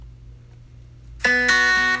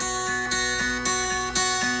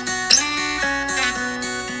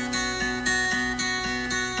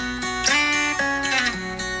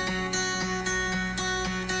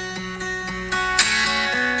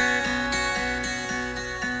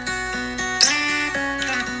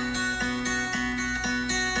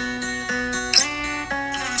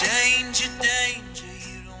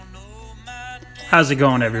How's it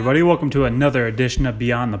going, everybody? Welcome to another edition of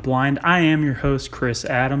Beyond the Blind. I am your host, Chris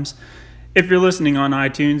Adams. If you're listening on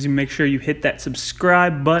iTunes, you make sure you hit that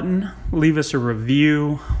subscribe button. Leave us a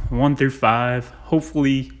review, 1 through 5.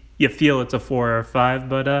 Hopefully you feel it's a 4 or a 5,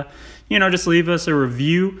 but just leave us a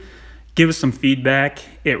review. Give us some feedback.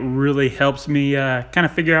 It really helps me kind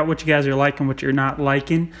of figure out what you guys are liking, what you're not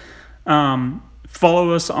liking.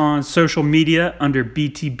 Follow us on social media under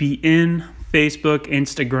BTBN, Facebook,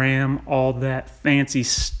 Instagram, all that fancy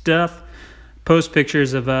stuff. Post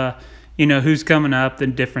pictures of, who's coming up, the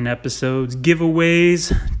different episodes,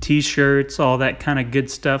 giveaways, t-shirts, all that kind of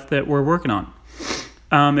good stuff that we're working on.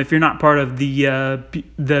 If you're not part of the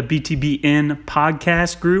BTBN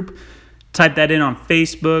podcast group, type that in on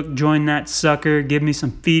Facebook, join that sucker, give me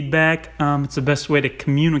some feedback. It's the best way to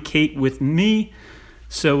communicate with me.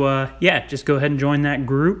 So, just go ahead and join that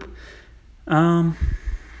group.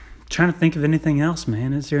 Trying to think of anything else,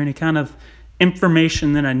 man. Is there any kind of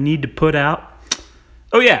information that I need to put out?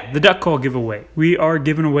 Oh, yeah, the duck call giveaway. We are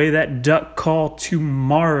giving away that duck call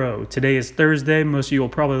tomorrow. Today is Thursday. Most of you will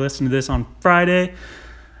probably listen to this on Friday.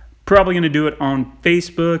 Probably going to do it on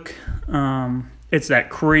Facebook. It's that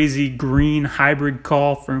crazy green hybrid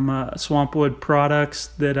call from Swampwood Products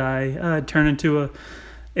that I turned into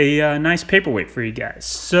a nice paperweight for you guys.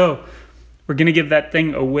 So we're going to give that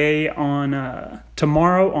thing away on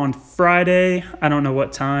tomorrow on Friday. I don't know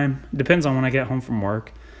what time. Depends on when I get home from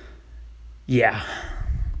work. Yeah.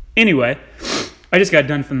 Anyway, I just got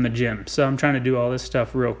done from the gym, so I'm trying to do all this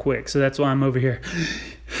stuff real quick. So that's why I'm over here.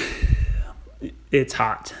 It's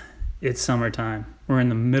hot. It's summertime. We're in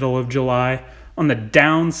the middle of July. On the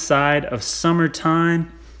downside of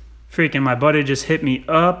summertime, freaking my buddy just hit me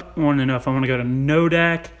up. Wanted to know if I want to go to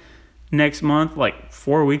Nodak next month, like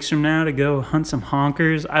 4 weeks from now, to go hunt some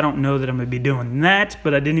honkers. I don't know that I'm going to be doing that,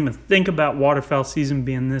 but I didn't even think about waterfowl season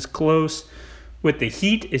being this close. With the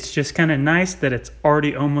heat, it's just kind of nice that it's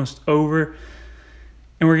already almost over,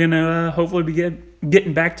 and we're going to hopefully be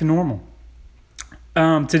getting back to normal.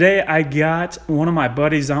 Today, I got one of my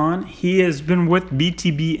buddies on. He has been with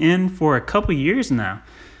BTBN for a couple years now.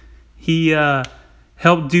 He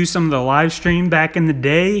helped do some of the live stream back in the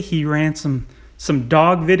day. He ran some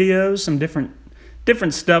dog videos, some different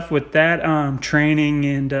stuff with that, training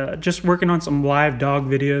and just working on some live dog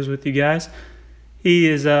videos with you guys. He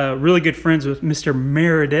is really good friends with Mr.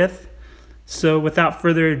 Meredith. So without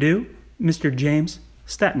further ado, Mr. James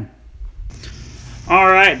Staton. All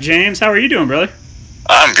right, James, how are you doing, brother?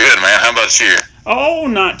 I'm good, man. How about you? Oh,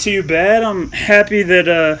 not too bad. I'm happy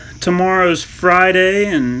that tomorrow's Friday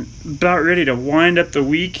and about ready to wind up the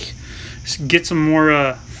week. Just get some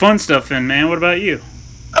more fun stuff in, man. What about you?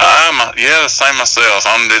 The same myself.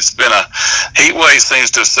 It's been heat wave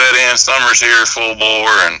seems to have set in. Summer's here full bore,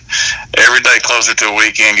 and every day closer to a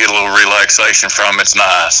weekend, get a little relaxation from it's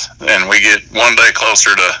nice. And we get one day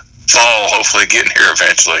closer to fall, hopefully getting here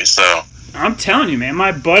eventually. So I'm telling you, man,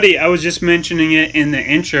 my buddy, I was just mentioning it in the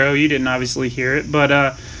intro. You didn't obviously hear it,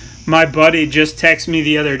 but my buddy just texted me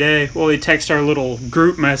the other day. Well, he texted our little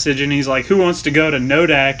group message, and he's like, who wants to go to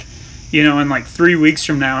Nodak, in like 3 weeks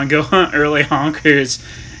from now and go hunt early honkers?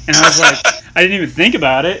 And I was like, I didn't even think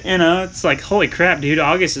about it. It's like, holy crap, dude,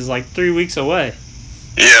 August is like 3 weeks away.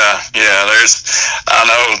 Yeah. I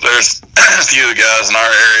know there's a few of the guys in our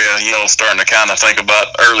area, starting to kind of think about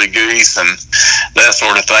early geese and that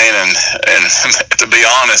sort of thing. And to be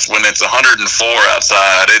honest, when it's 104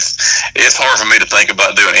 outside, it's hard for me to think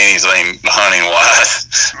about doing anything hunting wise.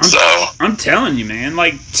 I'm telling you, man,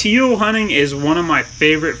 like teal hunting is one of my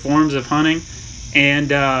favorite forms of hunting, and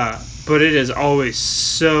but it is always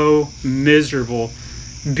so miserable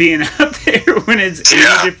being out there when it's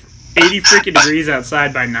 80 freaking degrees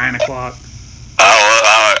outside by 9 o'clock.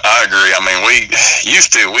 I agree. I mean,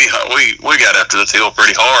 we got after the teal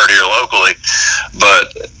pretty hard here locally,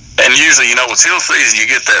 and usually, with teal season, you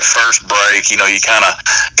get that first break. You kind of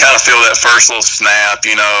feel that first little snap,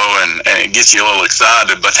 and it gets you a little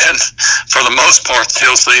excited. But then, for the most part,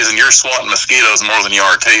 teal season, you're swatting mosquitoes more than you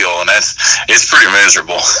are teal, and it's pretty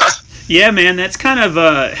miserable. Yeah, man, that's kind of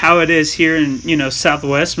how it is here in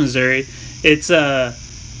Southwest Missouri. It's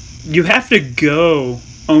you have to go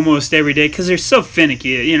almost every day because they're so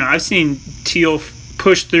finicky. I've seen teal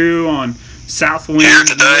push through on south wind, here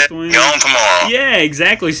today, north wind. Gone tomorrow. Yeah,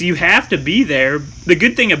 exactly. So you have to be there. The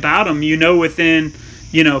good thing about them, within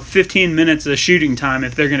 15 minutes of shooting time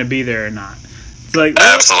if they're going to be there or not. It's like,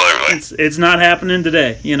 well, absolutely, it's not happening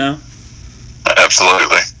today.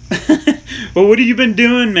 Absolutely. Well, what have you been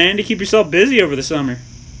doing, man, to keep yourself busy over the summer?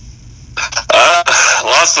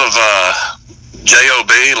 Lots of job,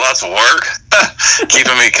 lots of work,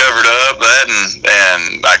 keeping me covered up. That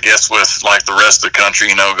and I guess with like the rest of the country,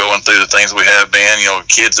 going through the things we have been,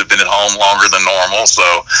 kids have been at home longer than normal, so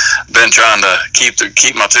been trying to keep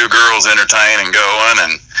my two girls entertained and going,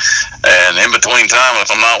 and in between time, if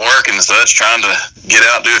I'm not working and such, trying to get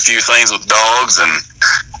out, do a few things with dogs, and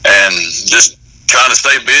just trying to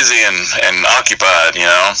stay busy and occupied.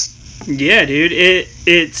 Yeah, dude,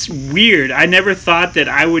 it's weird. I never thought that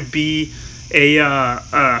I would be a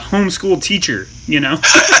homeschool teacher,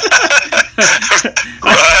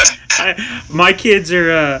 Right. My kids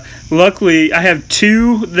are, luckily, I have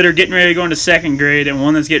two that are getting ready to go into second grade and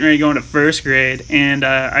one that's getting ready to go into first grade. And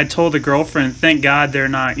I told a girlfriend, thank God they're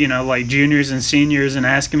not, like juniors and seniors and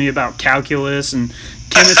asking me about calculus and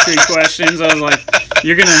chemistry questions. I was like,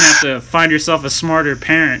 you're going to have to find yourself a smarter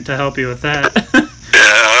parent to help you with that.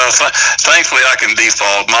 Yeah, well, thankfully I can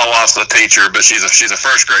default. My wife's a teacher, but she's a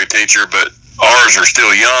first grade teacher, but ours are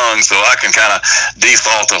still young, so I can kind of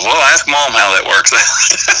default to, well, ask mom how that works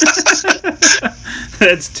out.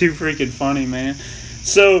 That's too freaking funny, man.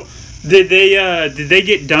 So did they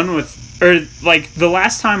get done with, or like the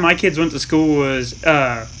last time my kids went to school was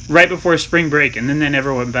right before spring break, and then they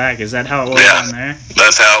never went back? Is that how it was down there?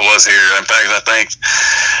 That's how it was here. In fact, I think,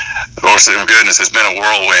 of course, goodness, it's been a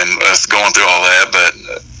whirlwind going through all that, but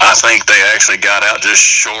I think they actually got out just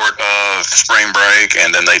short of spring break,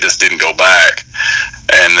 and then they just didn't go back.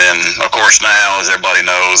 And then, of course, now, as everybody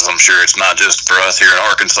knows, I'm sure it's not just for us here in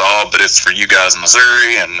Arkansas, but it's for you guys in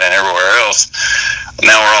Missouri and everywhere else.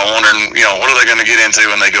 Now we're all wondering, what are they going to get into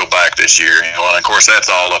when they go back this year? And of course, that's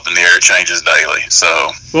all up in the air. It changes daily.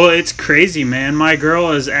 So, well, it's crazy, man. My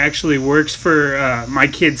girl actually works for my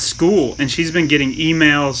kid's school, and she's been getting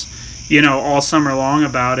emails, all summer long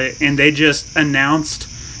about it. And they just announced,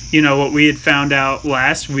 what we had found out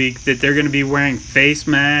last week, that they're going to be wearing face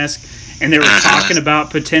masks. And they were talking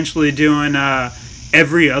about potentially doing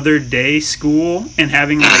every other day school and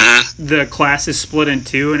having like the classes split in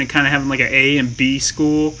two, and it kind of having like an A and B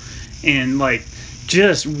school, and like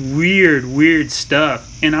just weird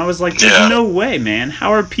stuff. And I was like, there's no way, man.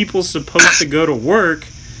 How are people supposed to go to work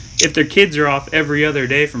if their kids are off every other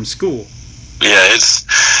day from school? Yeah, it's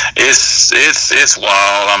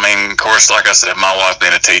wild. I mean, of course, like I said, my wife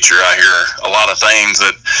being a teacher, I hear a lot of things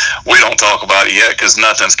that we don't talk about yet because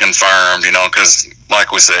nothing's confirmed, because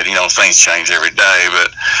like we said, things change every day,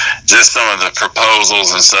 but just some of the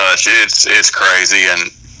proposals and such, it's crazy. And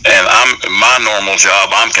my normal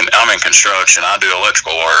job, I'm in construction. I do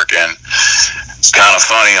electrical work, and it's kind of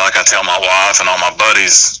funny. Like I tell my wife and all my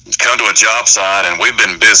buddies, come to a job site, and we've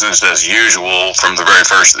been business as usual from the very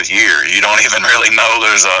first of the year. You don't even really know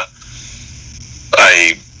there's a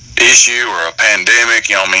issue or a pandemic.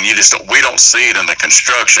 We don't see it in the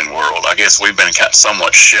construction world. I guess we've been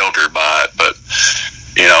somewhat sheltered by it, but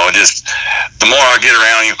just the more I get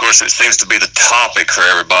around you, of course, it seems to be the topic for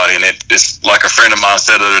everybody. And it's like a friend of mine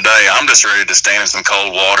said the other day, I'm just ready to stand in some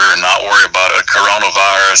cold water and not worry about a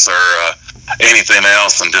coronavirus or anything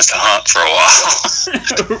else and just hunt for a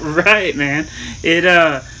while. Right, man.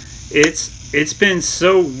 It's been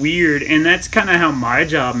so weird, and that's kind of how my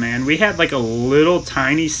job, man. We had like a little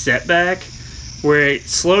tiny setback where it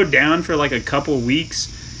slowed down for like a couple weeks.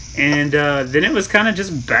 And then it was kind of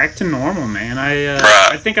just back to normal, man.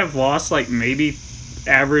 I think I've lost like maybe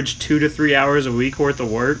average 2 to 3 hours a week worth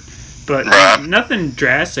of work, but nothing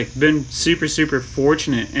drastic. Been super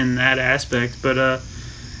fortunate in that aspect. But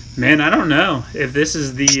man, I don't know if this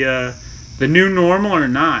is the new normal or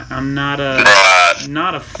not. I'm not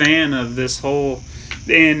a fan of this whole.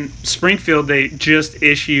 In Springfield, they just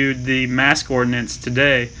issued the mask ordinance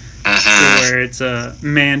today. Where it's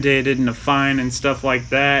mandated and a fine and stuff like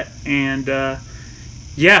that, and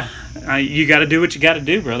you got to do what you got to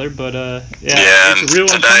do, brother. But it's real.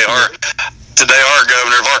 Today our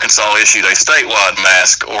governor of Arkansas issued a statewide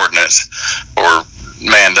mask ordinance or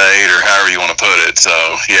mandate, or however you want to put it. So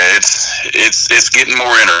yeah, it's getting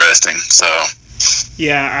more interesting. So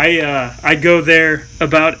yeah, I go there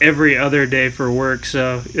about every other day for work,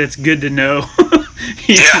 so it's good to know.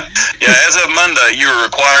 Yeah. As of Monday, you're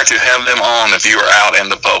required to have them on if you are out in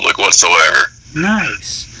the public whatsoever.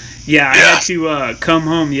 Nice. Yeah, I had to come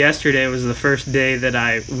home yesterday. It was the first day that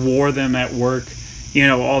I wore them at work,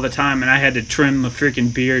 all the time, and I had to trim the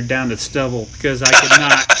freaking beard down to stubble because I could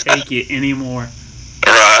not take it anymore.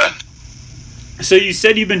 Right. So you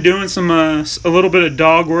said you've been doing some a little bit of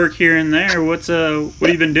dog work here and there. What have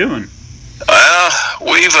you been doing? Well,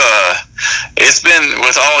 it's been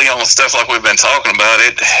with all the stuff like we've been talking about.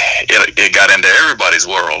 It got into everybody's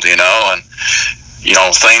world, and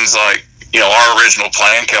things like our original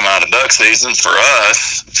plan coming out of duck season for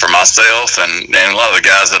us, for myself and a lot of the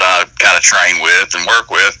guys that I kind of train with and work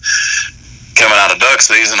with, coming out of duck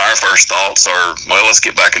season, our first thoughts are, well, let's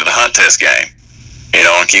get back into the hunt test game,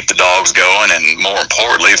 and keep the dogs going. And more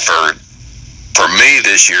importantly, for me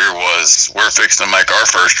this year was we're fixing to make our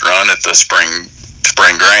first run at the spring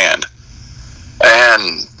grand,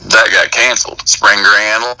 and that got canceled. Spring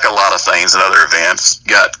grand, like a lot of things and other events,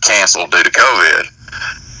 got canceled due to COVID.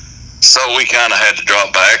 So we kind of had to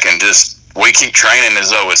drop back and we keep training as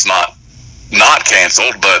though it's not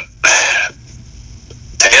canceled, but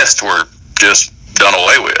tests were just done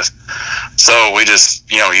away with. So we just,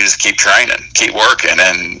 you just keep training, keep working.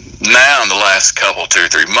 And now in the last couple,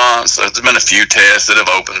 2-3 months, there's been a few tests that have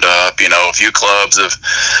opened up. A few clubs have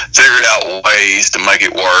figured out ways to make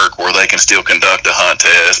it work where they can still conduct a hunt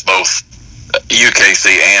test. Both UKC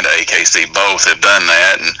and AKC both have done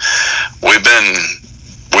that. And we've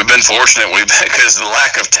been fortunate. Because the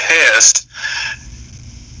lack of test,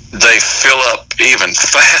 they fill up even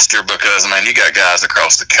faster because, you got guys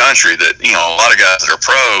across the country that, a lot of guys that are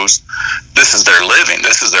pros, this is their living,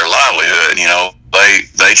 this is their livelihood.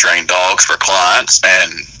 They train dogs for clients,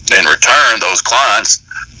 and in return, those clients,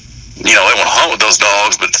 they want to hunt with those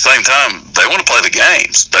dogs, but at the same time, they want to play the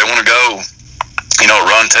games. They want to go,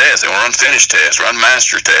 run tests. They want to run finish tests, run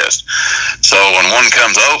master tests. So when one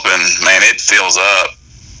comes open, man, it fills up.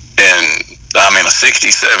 And a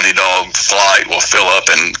 60, 70 dog flight will fill up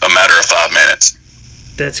in a matter of 5 minutes.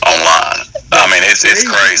 That's online. It's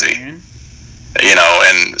crazy. Man.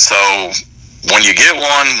 And so when you get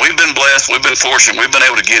one, we've been blessed, we've been fortunate, we've been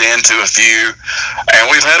able to get into a few, and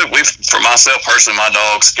for myself personally, my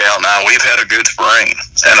dog Scout and I, we've had a good spring,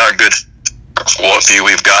 and a few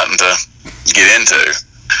we've gotten to get into.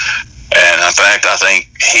 And in fact, I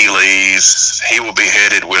think he will be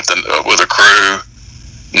headed with a crew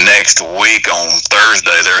next week on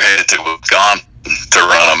Thursday. They're headed to Wisconsin to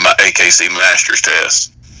run a AKC Masters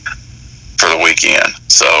test for the weekend.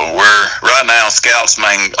 So we're right now, Scout's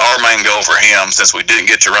our main goal for him, since we didn't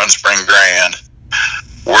get to run Spring Grand,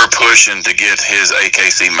 we're pushing to get his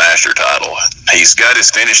AKC Master title. He's got his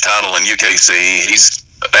finish title in UKC. He's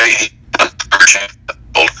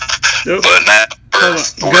but now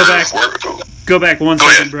go back 1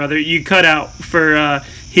 second, brother. You cut out for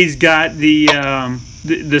he's got the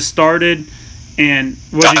started, and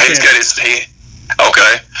what did you say?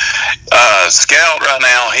 Okay. Scout right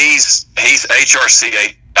now, he's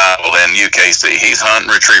HRCA titled in UKC. He's Hunt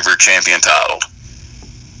and Retriever champion titled.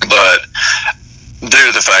 But due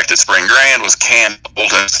to the fact that Spring Grand was canceled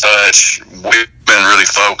and such, we've been really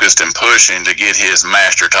focused and pushing to get his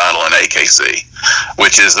master title in AKC,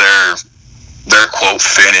 which is their quote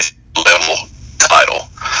finish level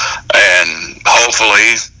title. And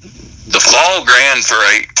hopefully the fall grand for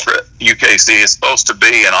UKC is supposed to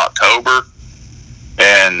be in October,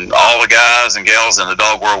 and all the guys and gals in the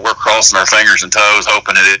dog world, we're crossing our fingers and toes,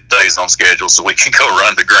 hoping that it stays on schedule so we can go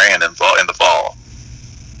run the grand in the fall.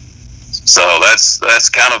 So that's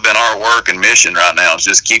kind of been our work and mission right now, is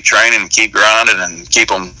just keep training, keep grinding, and keep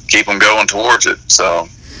them going towards it. So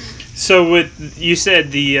you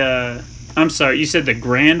said you said the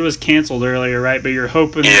grand was canceled earlier, right? But you're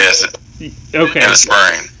hoping. Yes. Okay. In the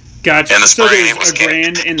spring. Gotcha. In the spring, so there's a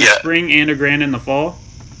grand in the spring and a grand in the fall?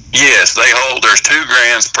 Yes, there's 2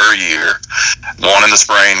 grands per year, one in the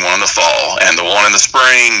spring, one in the fall, and the one in the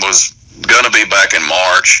spring was going to be back in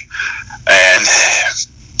March, and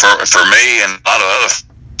for me and a lot of other,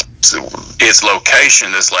 its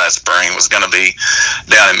location this last spring was going to be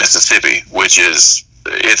down in Mississippi,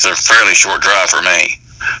 it's a fairly short drive for me,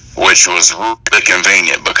 which was really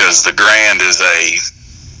convenient, because the grand is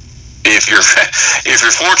if you're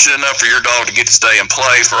fortunate enough for your dog to get to stay and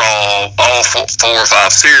play for all 4 or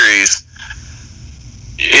 5 series,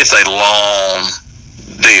 it's a long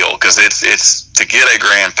deal, because it's to get a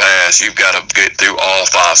grand pass, you've got to get through all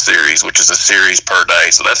 5 series, which is a series per day.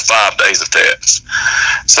 So that's 5 days of tests.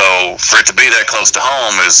 So for it to be that close to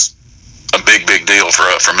home is a big deal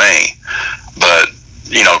for me. But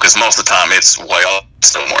because most of the time it's way off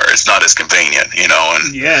somewhere. It's not as convenient, and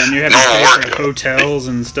yeah, and you have to pay for hotels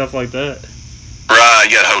and stuff like that. Right,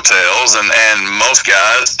 you got hotels, and most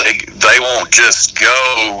guys they won't just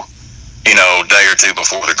go, a day or two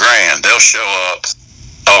before the grand. They'll show up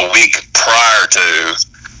a week prior to,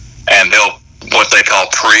 and they'll what they call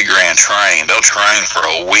pre-grand train. They'll train for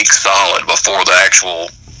a week solid before the actual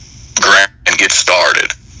grand gets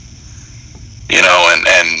started.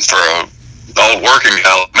 And for a old working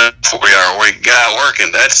guy, 40-hour week guy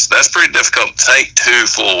working, that's pretty difficult to take 2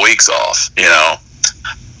 full weeks off.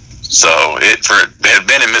 So it had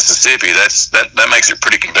been in Mississippi, that makes it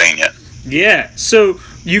pretty convenient. Yeah. So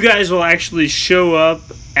you guys will actually show up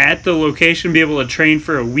at the location, be able to train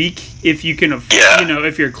for a week if you can, Yeah.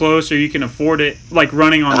 if you're close or you can afford it, like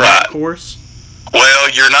running on that Right. course. Well,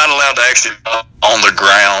 you're not allowed to actually on the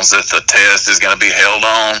grounds that the test is going to be held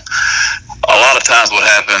on. A lot of times what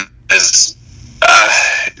happens is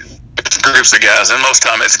it's groups of guys, and most of the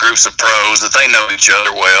time it's groups of pros that they know each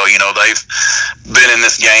other well. They've been in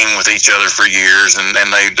this game with each other for years, and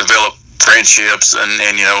they develop friendships and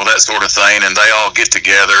that sort of thing, and they all get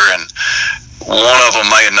together, and one of them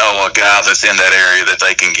may know a guy that's in that area that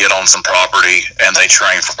they can get on some property, and they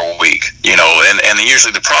train for a week, and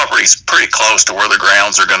usually the property's pretty close to where the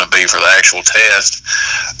grounds are going to be for the actual test.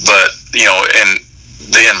 But and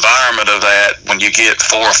the environment of that, when you get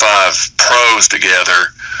 4 or 5 pros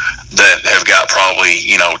together that have got probably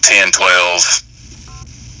 10, 12,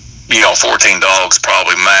 14 dogs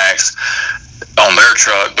probably max on their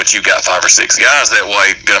truck, but you've got 5 or 6 guys that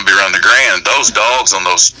way going to be running the grand. Those dogs on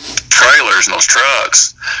those trailers and those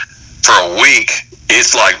trucks for a week,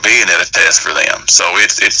 it's like being at a test for them. So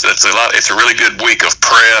it's a really good week of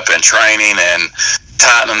prep and training and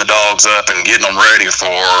tightening the dogs up and getting them ready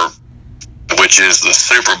for, which is the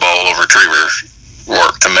Super Bowl of retriever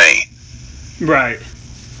work to me. Right.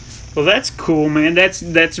 Well, that's cool, man.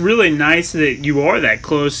 That's really nice that you are that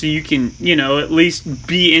close, so you can, at least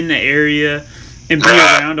be in the area and be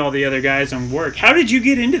around all the other guys and work. How did you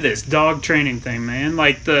get into this dog training thing, man?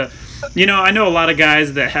 Like I know a lot of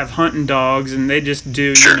guys that have hunting dogs and they just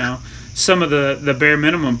do, some of the bare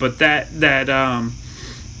minimum, but that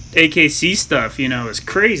AKC stuff, is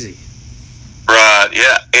crazy. Right.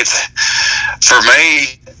 Yeah. It's for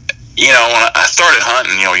me. When I started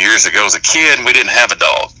hunting, years ago as a kid, we didn't have a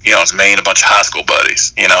dog. It's me and a bunch of high school buddies.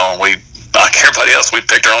 We, like everybody else, we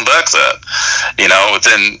picked our own ducks up. But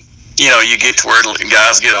then, you get to where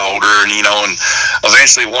guys get older, and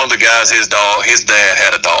eventually one of the guys, his dad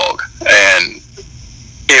had a dog, and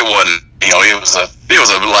it wasn't, it was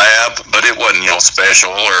a lab, but it wasn't, special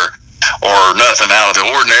or nothing out of the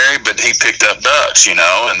ordinary. But he picked up ducks, and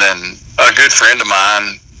then a good friend of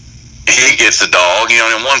mine, he gets a dog,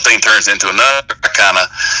 and one thing turns into another. I kind of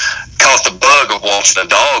caught the bug of watching a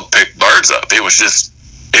dog pick birds up. It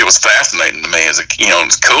was fascinating to me as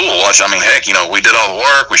it's cool to watch. I mean, heck, we did all the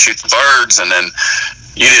work, we shoot the birds, and then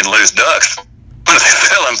you didn't lose ducks. When they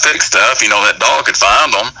fell and pick stuff, that dog could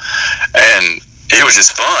find them, and it was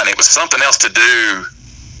just fun. It was something else to do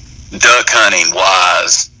duck hunting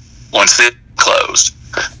wise once it closed,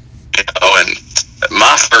 and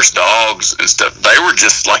my first dogs and stuff, they were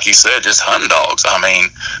just, like you said, just hunting dogs. I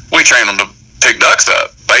mean, we trained them to pick ducks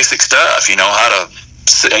up, basic stuff,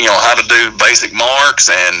 how to do basic marks.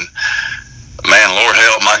 And man, Lord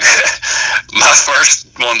help, my first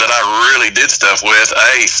one that I really did stuff with,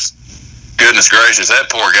 Ace, goodness gracious, that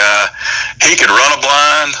poor guy, he could run a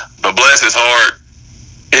blind, but bless his heart,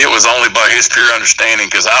 it was only by his pure understanding,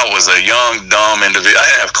 because I was a young, dumb individual. I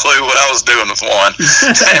didn't have a clue what I was doing with one.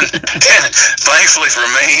 and thankfully for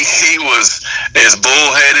me, he was as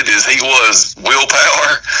bullheaded as he was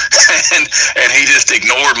willpower, and he just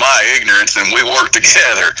ignored my ignorance, and we worked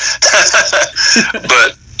together.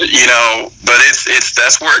 But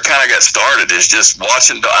that's where it kind of got started, is just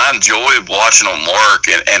watching. I enjoyed watching them work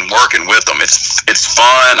and working with them. It's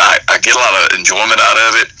fun. I get a lot of enjoyment out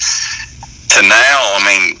of it. To now, I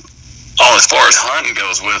mean, as far as hunting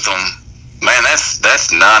goes with them, man, that's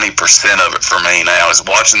 90% of it for me now, is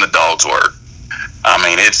watching the dogs work. I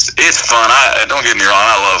mean, it's fun. Don't get me wrong,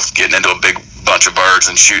 I love getting into a big bunch of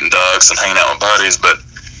birds and shooting ducks and hanging out with buddies, but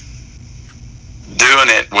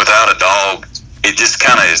doing it without a dog, it just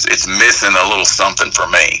kind of it's missing a little something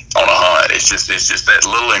for me on a hunt. It's just that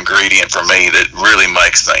little ingredient for me that really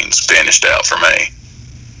makes things finished out for me.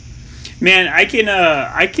 Man, I can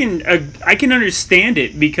understand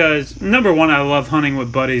it, because number one, I love hunting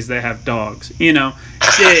with buddies that have dogs.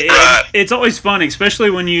 It's always fun,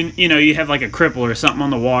 especially when you have like a cripple or something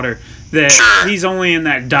on the water that he's only in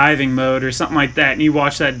that diving mode or something like that, and you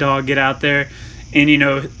watch that dog get out there, and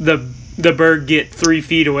the bird get 3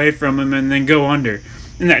 feet away from him and then go under,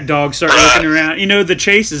 and that dog start looking around. The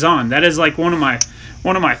chase is on. That is like one of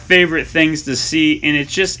my favorite things to see, and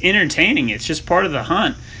it's just entertaining. It's just part of the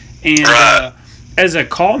hunt. And as a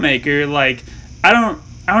call maker, like I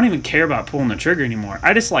don't even care about pulling the trigger anymore.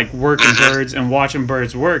 I just like working birds and watching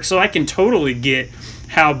birds work. So I can totally get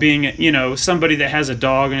how being somebody that has a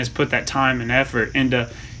dog and has put that time and effort into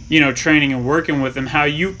training and working with them, how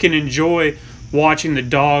you can enjoy watching the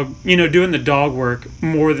dog doing the dog work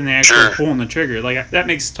more than the actual pulling the trigger. Like that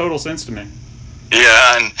makes total sense to me.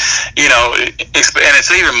 Yeah, and and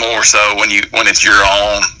it's even more so when it's your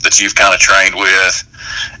own that you've kind of trained with,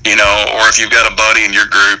 or if you've got a buddy in your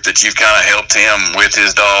group that you've kind of helped him with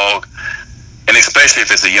his dog, and especially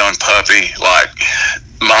if it's a young puppy like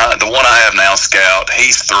the one I have now, Scout.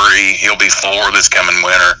 He's 3. He'll be 4 this coming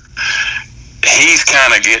winter. He's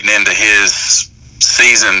kind of getting into his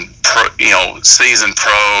season pro,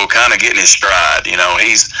 kind of getting his stride.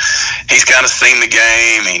 He's kind of seen the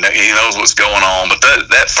game. He knows what's going on. But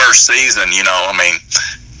that first season,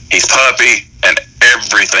 he's puppy and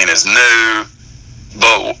everything is new.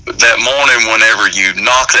 But that morning, whenever you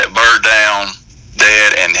knock that bird down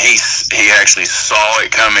dead, and he actually saw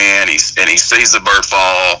it come in, and he sees the bird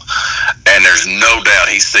fall, and there's no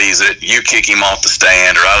doubt he sees it. You kick him off the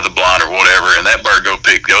stand or out of the blind or whatever, and that bird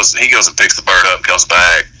he goes and picks the bird up, comes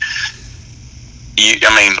back.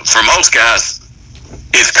 For most guys,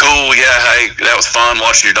 it's cool. Yeah, hey, that was fun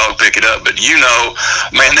watching your dog pick it up. But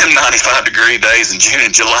man, them 95-degree days in June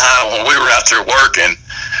and July when we were out there working.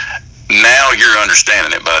 Now you're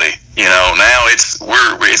understanding it, buddy. Now it's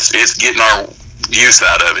getting our use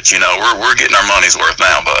out of it. We're getting our money's worth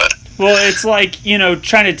now, bud. Well, it's like,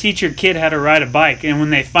 trying to teach your kid how to ride a bike, and when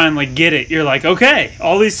they finally get it, you're like, okay,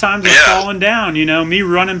 all these times I'm falling down, me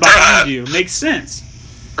running behind you. Makes sense.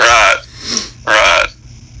 Right.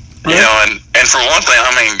 And for one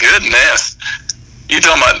thing, goodness, you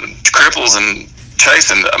talking about cripples and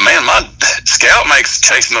chasing, man, my Scout makes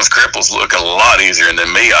chasing those cripples look a lot easier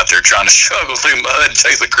than me out there trying to struggle through mud and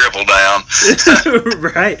chase a cripple down.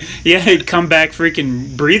 Right. Yeah, he'd come back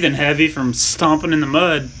freaking breathing heavy from stomping in the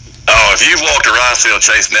mud. Oh, if you've walked a rice field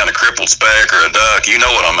chasing down a crippled speck or a duck, you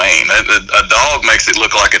know what I mean. A dog makes it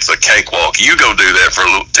look like it's a cakewalk. You go do that for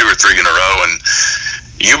 2 or 3 in a row, and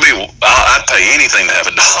I'd pay anything to have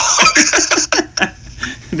a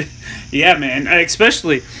dog. Yeah, man.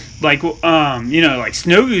 Especially like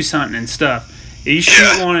snow goose hunting and stuff. You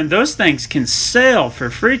shoot one, and those things can sail for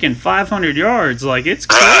freaking 500 yards. Like, it's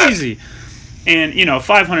crazy. And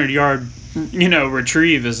 500-yard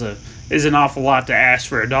retrieve is an awful lot to ask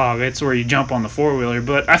for a dog. It's where you jump on the 4-wheeler.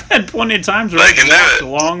 But I've had plenty of times where I can walk a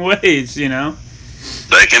long ways. They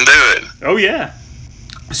can do it. Oh yeah.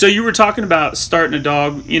 So you were talking about starting a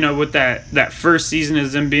dog, with that first season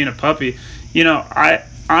as them being a puppy. I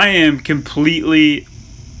am completely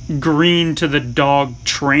green to the dog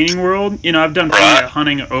training world. I've done plenty of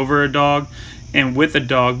hunting over a dog and with a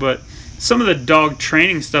dog, but some of the dog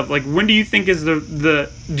training stuff, like, when do you think is do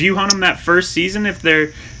you hunt them that first season? If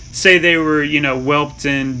they were, whelped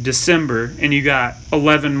in December and you got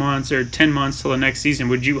 11 months or 10 months till the next season,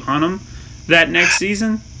 would you hunt them that next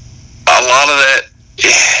season? A lot of that,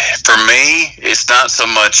 for me, it's not so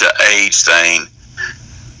much an age thing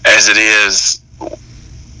as it is,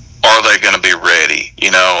 are they going to be ready?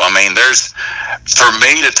 For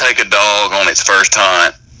me to take a dog on its first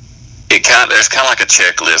hunt, there's kind of like a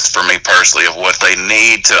checklist for me personally of what they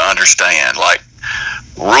need to understand. Like,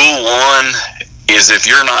 rule 1 is, if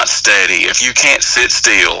you're not steady, if you can't sit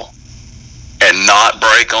still and not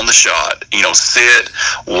break on the shot, sit,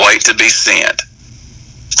 wait to be sent.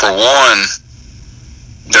 For one,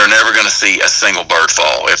 they're never going to see a single bird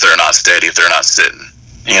fall if they're not steady, if they're not sitting.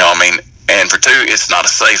 And for 2, it's not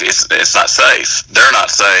safe. It's not safe. They're not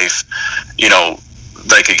safe.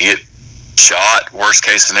 They could get shot, worst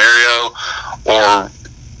case scenario, or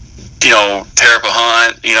tear up a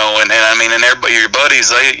hunt. And everybody, your buddies,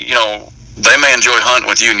 they may enjoy hunting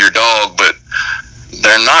with you and your dog, but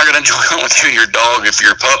they're not going to enjoy hunting with you and your dog if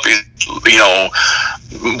your puppy,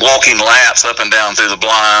 walking laps up and down through the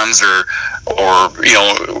blinds or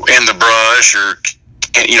in the brush, or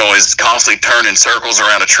is constantly turning circles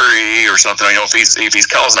around a tree or something. If he's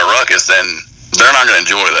causing a ruckus, then they're not going to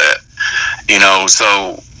enjoy that.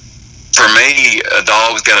 So for me, a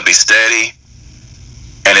dog's got to be steady,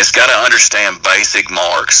 and it's got to understand basic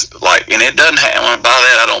marks. And it doesn't have, by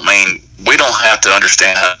that I don't mean we don't have to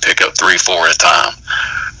understand how to pick up 3, 4 at a time.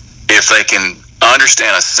 If they can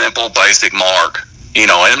understand a simple basic mark,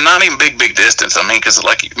 and not even big distance. Because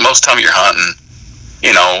most time you're hunting,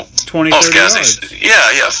 20, most 30 guys,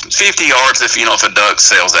 yards. 50 yards if a duck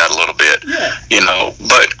sails out a little bit. Yeah.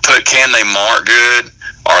 But can they mark good?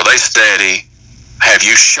 Are they steady? Have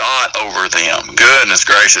you shot over them? Goodness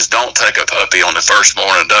gracious, don't take a puppy on the first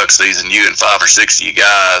morning of duck season, you and 5 or 6 of you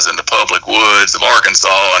guys in the public woods of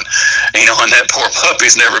Arkansas, and that poor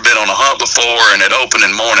puppy's never been on a hunt before, and at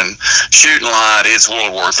opening morning shooting light, it's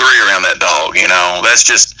World War III around that dog. That's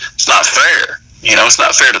just, it's not fair. It's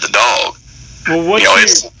not fair to the dog. Well,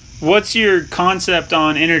 what's your concept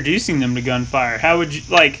on introducing them to gunfire? How would you,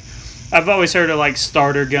 I've always heard of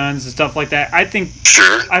starter guns and stuff like that. I think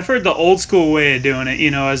Sure. I've heard the old school way of doing it,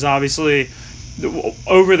 is obviously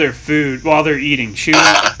over their food while they're eating, shooting.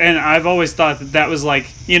 And I've always thought that was like,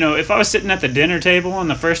 if I was sitting at the dinner table and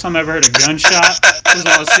the first time I ever heard a gunshot was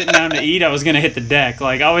while I was sitting down to eat, I was going to hit the deck.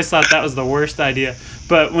 Like, I always thought that was the worst idea.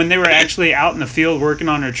 But when they were actually out in the field working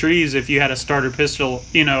on their trees, if you had a starter pistol,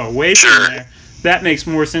 away from there, that makes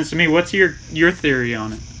more sense to me. What's your theory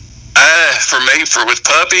on it? For me, with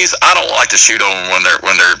puppies, I don't like to shoot them when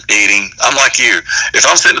they're eating. I'm like you. If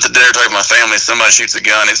I'm sitting at the dinner table with my family and somebody shoots a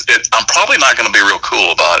gun, I'm probably not going to be real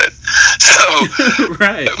cool about it. So,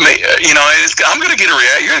 right. I'm going to get a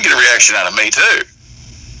reaction. You're going to get a reaction out of me too.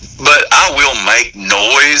 But I will make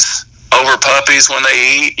noise over puppies when they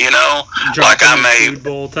eat. Like I may food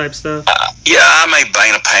bowl type stuff. I may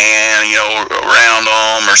bang a pan, around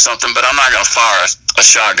them or something. But I'm not going to fire a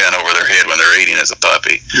shotgun over their head when they're eating as a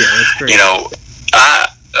puppy. Yeah, that's great.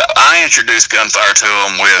 I introduce gunfire to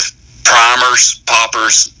them with primers,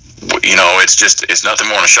 poppers. It's nothing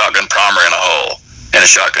more than a shotgun primer in a hole and a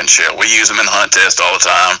shotgun shell. We use them in hunt tests all the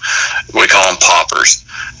time. We call them poppers.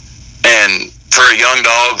 And for a young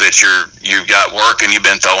dog that you've got work and you've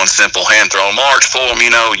been throwing simple hand throw march for them,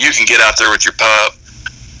 you can get out there with your pup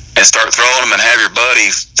and start throwing them and have your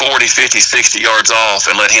buddy 40, 50, 60 yards off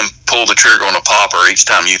and let him pull the trigger on a popper each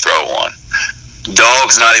time you throw one.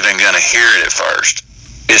 Dog's not even going to hear it at first.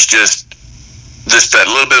 It's just that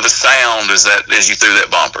little bit of a sound as you threw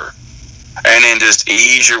that bumper. And then just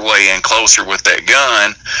ease your way in closer with that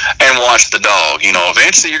gun and watch the dog.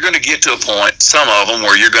 Eventually you're going to get to a point, some of them,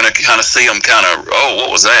 where you're going to kind of see them kind of, oh,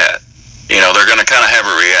 what was that? They're going to kind of have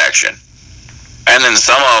a reaction. And then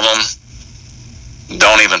some of them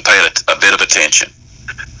don't even pay a bit of attention,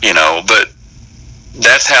 but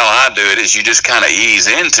that's how I do it, is you just kind of ease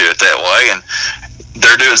into it that way, and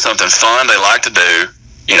they're doing something fun they like to do.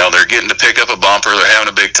 They're getting to pick up a bumper, they're having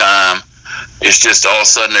a big time. It's just all of a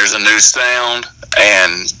sudden there's a new sound,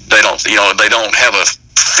 and they don't have a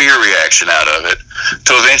fear reaction out of it.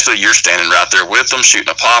 So eventually you're standing right there with them shooting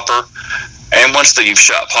a popper, and once you've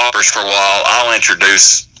shot poppers for a while, I'll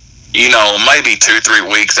introduce, maybe 2-3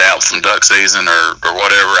 weeks out from duck season or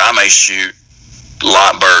whatever, I may shoot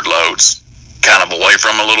light bird loads kind of away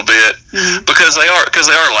from them a little bit, because they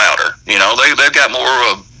are louder. They've got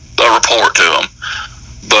more of a report to them.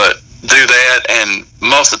 But do that, and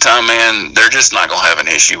most of the time, man, they're just not going to have an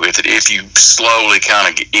issue with it if you slowly kind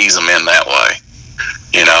of ease them in that way.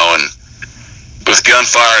 And with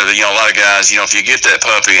gunfire, a lot of guys, if you get that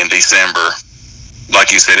puppy in December,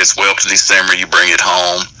 like you said, it's well to December, you bring it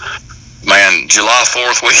home. Man, July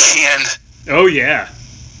 4th weekend. Oh, yeah.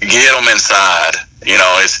 Get them inside.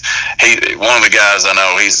 One of the guys I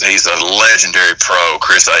know, he's a legendary pro,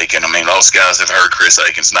 Chris Aiken. I mean, most guys have heard Chris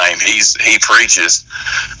Aiken's name. He preaches,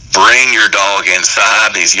 bring your dog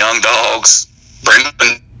inside, these young dogs, bring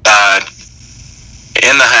them inside,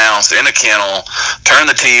 in the house, in the kennel, turn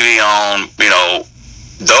the TV on,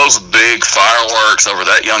 those big fireworks over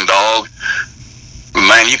that young dog,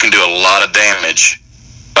 man, you can do a lot of damage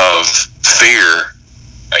of fear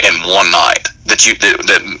in one night that you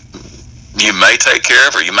may take care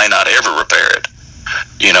of, or you may not ever repair it.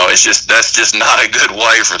 That's just not a good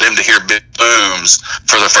way for them to hear big booms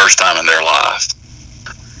for the first time in their life.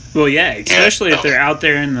 Well, yeah, especially if they're out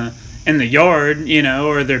there in the yard,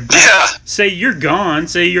 or they're say you're gone,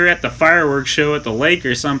 say you're at the fireworks show at the lake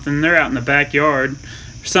or something, they're out in the backyard,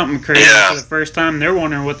 something crazy for the first time, they're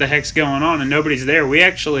wondering what the heck's going on and nobody's there. We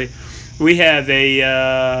have a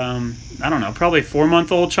I don't know, probably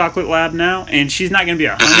 4-month-old chocolate lab now, and she's not going to be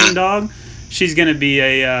a hunting dog. She's going to be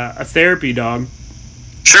a therapy dog.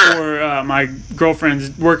 Sure. For my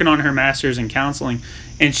girlfriend's working on her master's in counseling,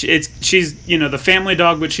 and she's the family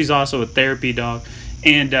dog, but she's also a therapy dog.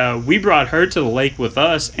 And we brought her to the lake with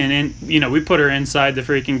us, and then we put her inside the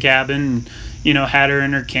freaking cabin, and had her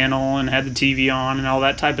in her kennel and had the TV on and all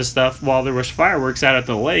that type of stuff while there was fireworks out at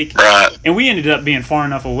the lake. Right. And we ended up being far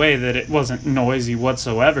enough away that it wasn't noisy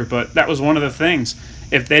whatsoever. But that was one of the things.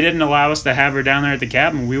 If they didn't allow us to have her down there at the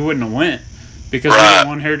cabin, we wouldn't have went, because we didn't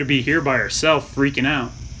want her to be here by herself freaking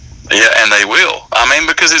out. Yeah, and they will. I mean,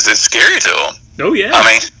 because it's scary to them. Oh yeah. I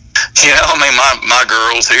mean, my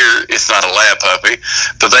girls here, it's not a lab puppy,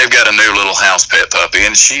 but they've got a new little house pet puppy,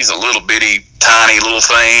 and she's a little bitty, tiny little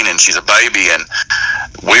thing, and she's a baby, and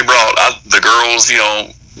we brought the girls,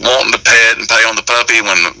 wanting to pet and pay on the puppy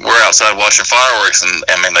when we're outside watching fireworks, and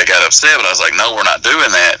they got upset, but I was like, no, we're not doing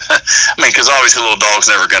that. Because obviously a little dog's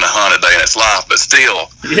never going to hunt a day in its life, but still.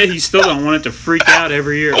 Yeah, you still don't want it to freak out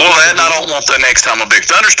every year. Well, and I don't want the next time a big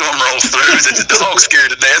thunderstorm rolls through that the dog's scared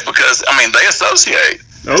to death, because, they associate.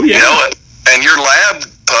 Oh, yeah. And your lab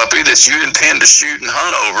pup puppy that you intend to shoot and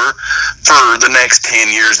hunt over for the next 10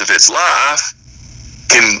 years of its life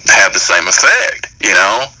can have the same effect,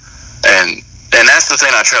 and that's the thing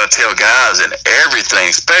I try to tell guys in everything,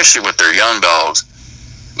 especially with their young dogs.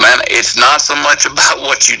 Man, it's not so much about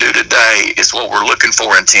what you do today, it's what we're looking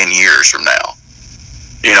for in 10 years from now.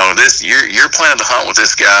 You're planning to hunt with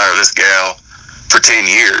this guy or this gal for 10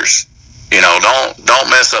 years. Don't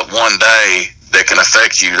mess up one day that can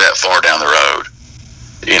affect you that far down the road.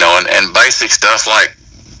 And basic stuff like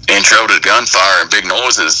intro to gunfire and big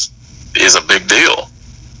noises is a big deal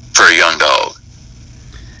for a young dog.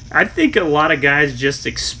 I think a lot of guys just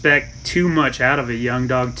expect too much out of a young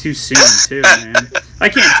dog too soon, too, man. I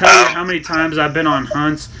can't tell you how many times I've been on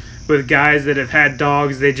hunts with guys that have had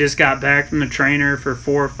dogs. They just got back from the trainer for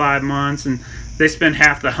 4 or 5 months, and they spend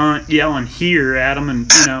half the hunt yelling "here" at them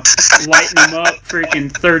and, lighting them up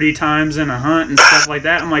freaking 30 times in a hunt and stuff like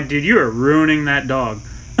that. I'm like, dude, you are ruining that dog.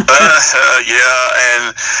 Yeah,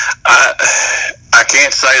 and I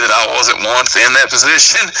can't say that I wasn't once in that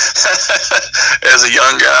position as a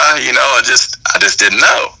young guy. I just didn't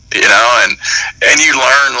know. And you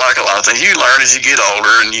learn, like a lot of things. You learn as you get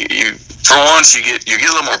older, and you for once you get a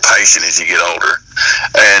little more patient as you get older,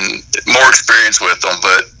 and more experience with them.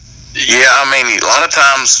 But yeah, a lot of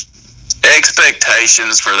times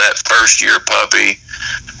expectations for that first year puppy,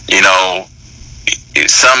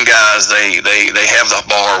 some guys they have the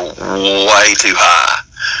bar way too high.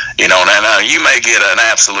 Now you may get an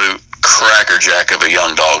absolute crackerjack of a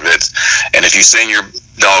young dog and if you send your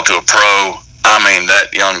dog to a pro,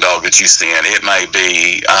 that young dog that you send, it may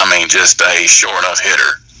be, just a sure enough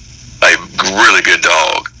hitter, a really good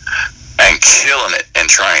dog, and killing it in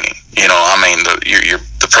training.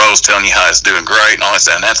 The pros telling you how it's doing great and all that,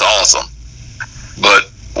 and that's awesome. But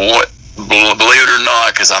believe it or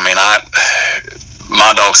not, because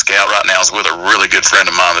my dog Scout right now is with a really good friend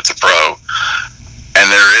of mine that's a pro, and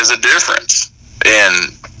there is a difference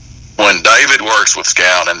in when David works with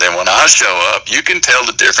Scout and then when I show up. You can tell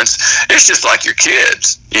the difference. It's just like your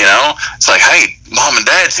kids, It's like, hey, mom and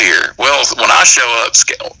dad's here. Well, when I show up,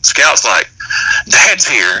 Scout's like, dad's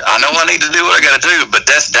here. I know I need to do what I got to do, but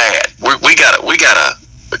that's dad. We got a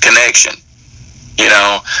connection.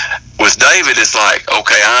 With David, it's like,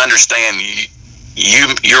 okay, I understand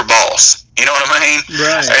you're boss. You know what I mean?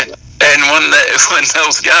 Right. And when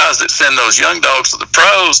those guys that send those young dogs to the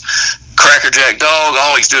pros, crackerjack dog,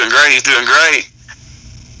 oh, he's doing great.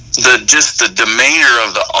 The demeanor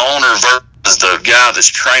of the owner versus the guy that's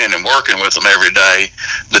training and working with them every day,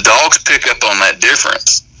 the dogs pick up on that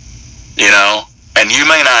difference. And you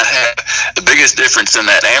may not have the biggest difference in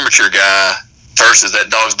that amateur guy versus that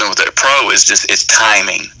dog's doing with that pro is just it's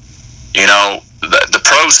timing. The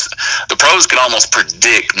pros can almost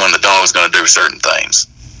predict when the dog's going to do certain things.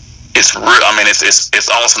 It's it's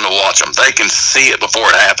awesome to watch them. They can see it before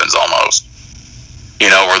it happens almost.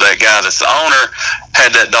 Where that guy that's the owner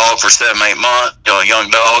had that dog for 7-8 months, a young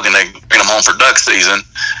dog, and they bring him home for duck season,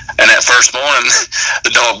 and that first morning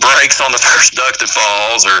the dog breaks on the first duck that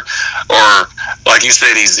falls, or like you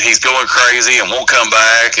said, he's going crazy and won't come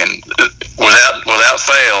back, and without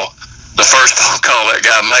fail, the first phone call that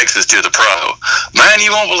guy makes is to the pro. Man,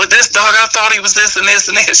 you won't believe this dog. I thought he was this and this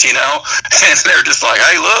and this, And they're just like,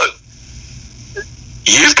 hey, look,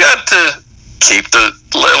 you've got to keep the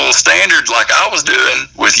level standard like I was doing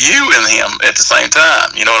with you and him at the same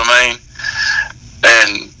time. You know what I mean?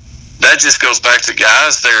 And that just goes back to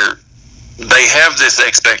guys. They have this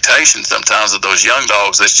expectation sometimes of those young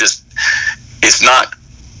dogs. It's not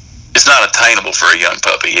attainable for a young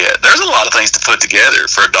puppy yet. There's a lot of things to put together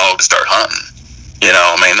for a dog to start hunting.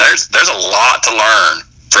 There's a lot to learn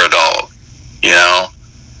for a dog.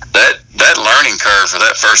 That learning curve for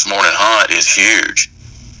that first morning hunt is huge.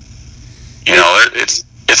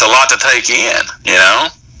 It's a lot to take in.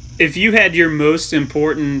 If you had your most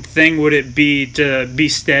important thing, would it be to be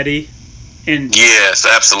steady? And yes,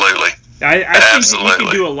 absolutely. I think you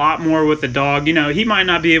can do a lot more with the dog. He might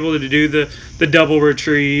not be able to do the double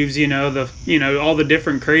retrieves, all the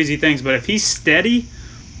different crazy things. But if he's steady,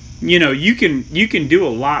 you can do a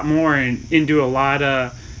lot more and do a lot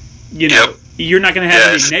of, Yep. You're not going to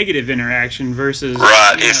have any negative interaction versus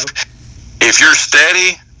right. If you're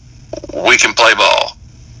steady, we can play ball.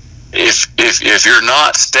 If you're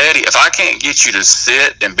not steady, if I can't get you to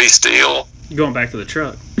sit and be still, going back to the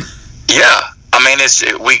truck. Yeah.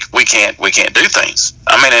 We can't do things.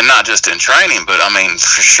 And not just in training, but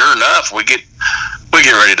for sure enough, we get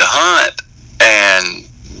ready to hunt, and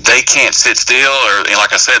they can't sit still, or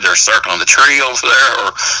like I said, they're circling the tree over there,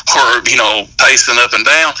 or pacing up and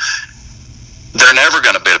down. They're never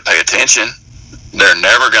going to be able to pay attention. They're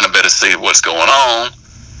never going to be able to see what's going on,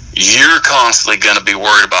 you're constantly going to be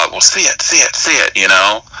worried about, well, sit, you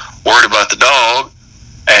know, worried about the dog.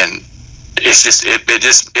 And it's just,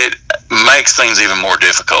 it makes things even more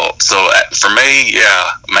difficult. So for me,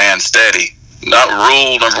 yeah, man, steady. Not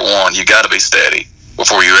rule number one, you got to be steady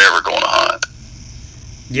before you ever go on a hunt.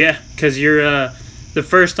 Yeah, because you're the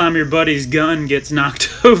first time your buddy's gun gets knocked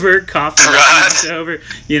over, coffee gets knocked over,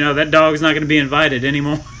 you know, that dog's not going to be invited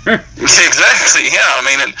anymore. Exactly, yeah. I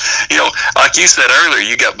mean, and, you know, like you said earlier,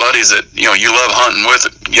 you got buddies that, you know, you love hunting with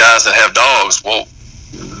guys that have dogs. Well,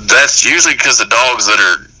 that's usually because the dogs that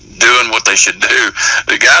are doing what they should do.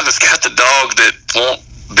 The guy that's got the dog that won't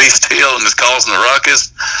be still and is causing the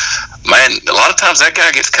ruckus, man, a lot of times that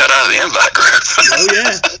guy gets cut out of the invite group.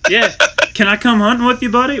 Oh, yeah. Can I come hunting with you,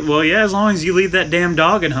 buddy? Well, yeah, as long as you leave that damn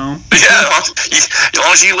dog at home. Yeah, as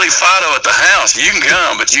long as you leave Fido at the house, you can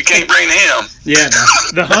come, but you can't bring him. Yeah,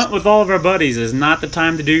 the hunt with all of our buddies is not the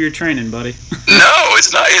time to do your training, buddy. No,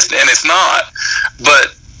 it's not, and it's not.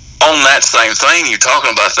 But on that same thing, you're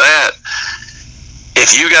talking about that,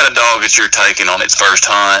 if you got a dog that you're taking on its first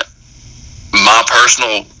hunt, my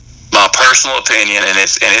personal opinion, and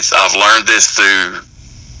it's I've learned this through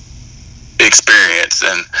experience,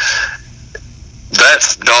 and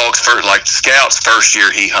that's dog's first, like Scout's first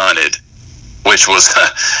year he hunted, which was,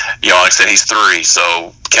 you know, like I said, he's 3,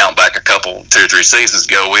 so count back a couple, 2 or 3 seasons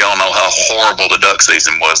ago, we all know how horrible the duck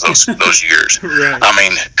season was those years. Right. I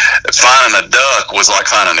mean, finding a duck was like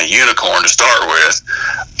finding a unicorn to start with,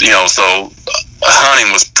 you know, so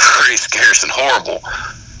hunting was pretty scarce and horrible.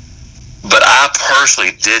 But I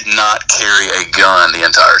personally did not carry a gun the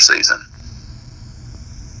entire season.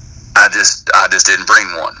 I just didn't bring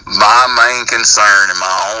one. My main concern and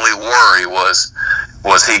my only worry was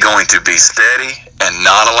he going to be steady and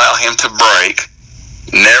not allow him to break,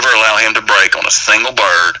 never allow him to break on a single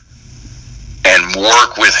bird, and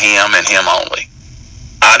work with him and him only.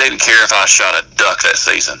 I didn't care if I shot a duck that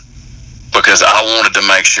season, because I wanted to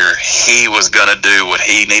make sure he was going to do what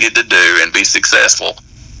he needed to do and be successful.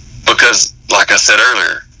 Because, like I said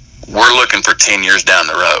earlier, we're looking for 10 years down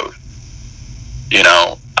the road. You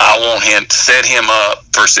know, I want him to set him up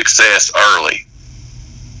for success early.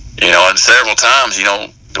 You know, and several times, you know,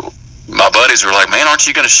 my buddies were like, man, aren't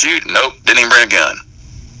you going to shoot? Nope, didn't even bring a gun.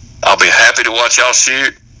 I'll be happy to watch y'all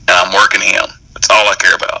shoot, and I'm working him. That's all I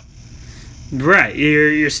care about. Right,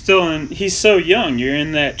 you're still in. He's so young. You're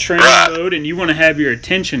in that training mode, and you want to have your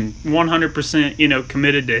attention 100%, you know,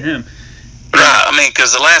 committed to him. Right. I mean,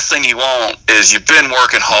 because the last thing you want is you've been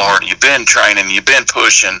working hard, you've been training, you've been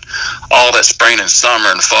pushing all that spring and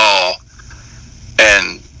summer and fall,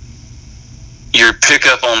 and you pick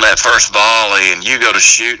up on that first volley, and you go to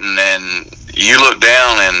shooting, and you look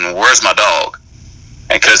down, and where's my dog?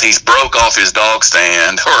 And because he's broke off his dog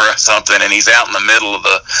stand or something, and he's out in the middle of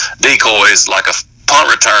the decoys like a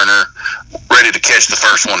punt returner, ready to catch the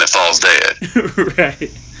first one that falls dead.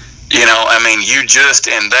 Right. You know, I mean, you just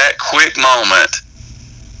in that quick moment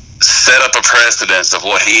set up a precedence of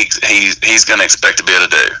what he's going to expect to be able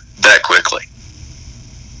to do that quickly.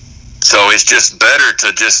 So it's just better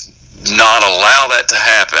to just not allow that to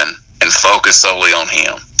happen and focus solely on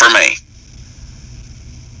him, for me.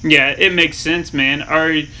 Yeah, it makes sense, man.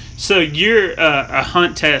 So you're a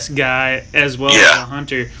hunt test guy as well as a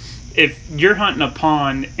hunter. If you're hunting a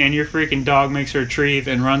pond and your freaking dog makes a retrieve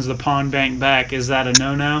and runs the pond bank back, is that a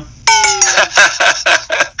no-no?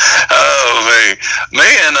 Oh, me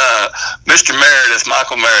and Mr. Meredith,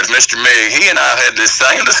 Michael Meredith, Mr. Mig, he and I have had this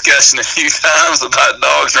same discussion a few times about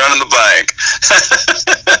dogs running the bank.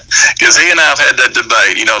 Because he and I have had that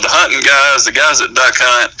debate. You know, the hunting guys, the guys that duck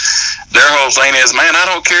hunt, their whole thing is, man, I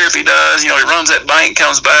don't care if he does. You know, he runs that bank,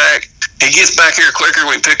 comes back, he gets back here quicker,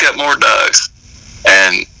 we pick up more ducks.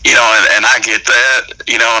 And, you know, and I get that,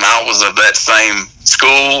 you know, and I was of that same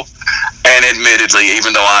school. And admittedly,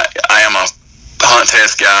 even though I am a hunt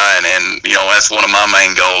test guy, and you know, that's one of my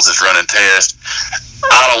main goals is running tests,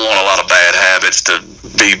 I don't want a lot of bad habits to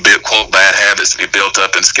be, quote, bad habits to be built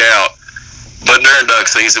up in Scout. But during duck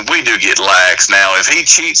season, we do get lax. Now, if he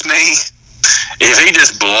cheats me, if he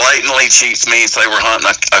just blatantly cheats me, say we're hunting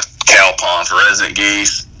a cow pond for resident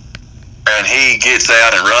geese, and he gets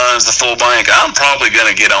out and runs the full bank, I'm probably going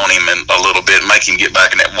to get on him a little bit and make him get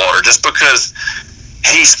back in that water, just because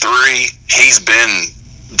he's 3, he's been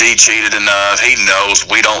de-cheated enough, he knows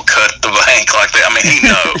we don't cut the bank like that. I mean, he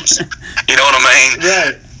knows. You know what I mean?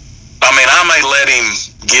 Right. I mean, I may let him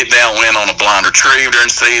get downwind on a blind retrieve during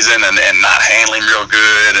season and not handle him real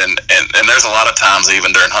good, and there's a lot of times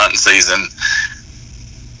even during hunting season,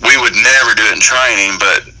 we would never do it in training,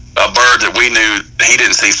 but a bird that we knew he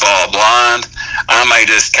didn't see fall blind, I may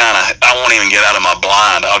just I won't even get out of my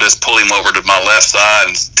blind. I'll just pull him over to my left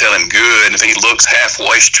side and tell him good. And if he looks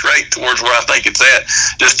halfway straight towards where I think it's at,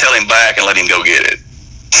 just tell him back and let him go get it.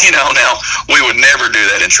 Now we would never do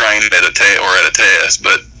that in training at a test,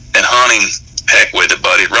 but in hunting, heck with it,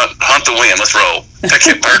 buddy. Hunt the wind. Let's roll. Pick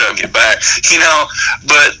that bird up and get back.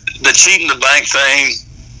 But the cheating the bank thing,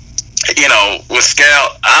 with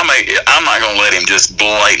Scout, I'm not gonna let him just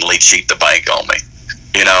blatantly cheat the bank on me.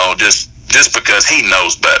 Just because he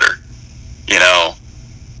knows better.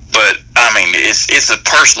 But I mean, it's a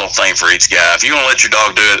personal thing for each guy. If you want to let your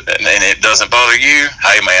dog do it and it doesn't bother you,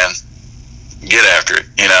 hey man, get after it.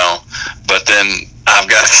 But then I've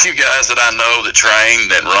got a few guys that I know that train,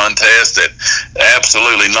 that run tests, that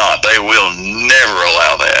absolutely not. They will never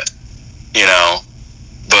allow that.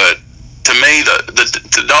 But to me,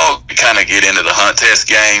 the dog kind of get into the hunt test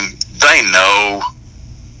game. They know.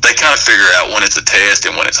 They kind of figure out when it's a test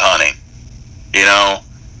and when it's hunting.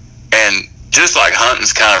 And just like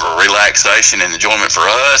hunting's kind of a relaxation and enjoyment for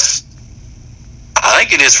us, I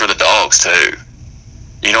think it is for the dogs too.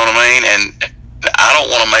 You know what I mean? And I don't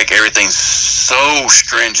want to make everything so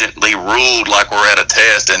stringently ruled like we're at a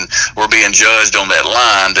test and we're being judged on that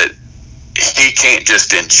line that he can't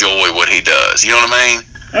just enjoy what he does. You know what I mean?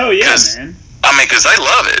 Oh, yeah, man. Because they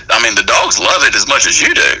love it. The dogs love it as much as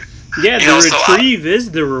you do. Yeah, the retrieve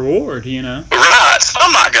is the reward, Right. So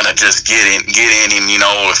I'm not going to just get in him,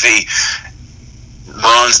 if he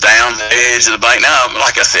runs down the edge of the bank. Now,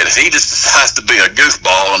 like I said, if he just decides to be a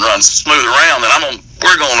goofball and run smooth around, then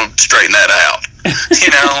we're going to straighten that out.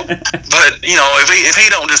 But if he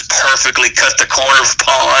don't just perfectly cut the corner of the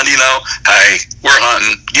pond, hey, we're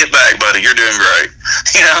hunting. Get back, buddy. You're doing great.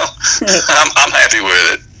 I'm happy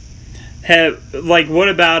with it. What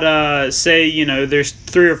about say there's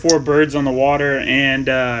 3 or 4 birds on the water and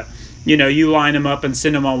you line them up and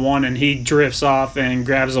send him on one and he drifts off and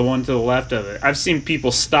grabs the one to the left of it. I've seen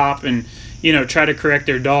people stop and try to correct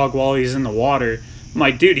their dog while he's in the water. I'm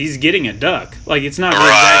like, dude, he's getting a duck. Like, it's not the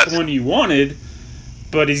exact one you wanted,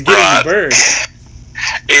 but he's getting a bird.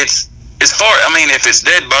 It's as far, if it's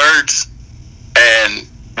dead birds and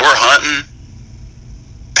we're hunting,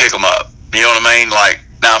 pick them up. You know what I mean? Like,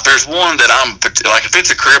 now if there's one that if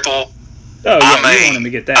it's a cripple, I'm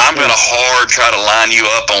going to hard try to line you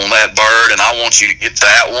up on that bird, and I want you to get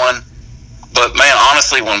that one. But man,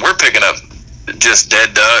 honestly, when we're picking up just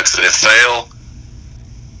dead ducks that fail,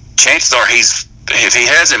 chances are if he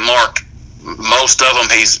hasn't marked most of them,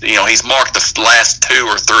 he's marked the last 2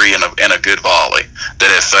 or 3 in a good volley that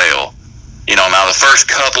have failed. Now the first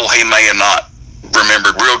couple he may have not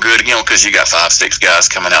remembered real good, because you got 5-6 guys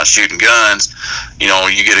coming out shooting guns. You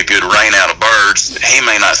get a good rain out of birds. He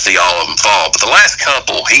may not see all of them fall, but the last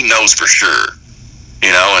couple he knows for sure.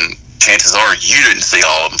 And chances are you didn't see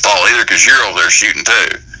all of them fall either because you're over there shooting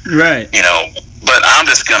too. Right. But I'm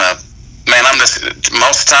just gonna, most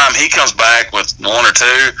of the time he comes back with 1 or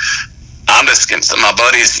 2. I'm just gonna, my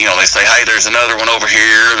buddies, they say, hey, there's another one over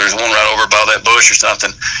here. There's one right over by that bush or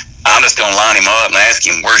something. I'm just gonna line him up and ask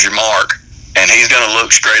him, where's your mark? And he's going to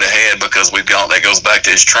look straight ahead because that goes back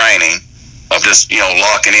to his training of just,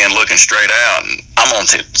 locking in, looking straight out. And I'm going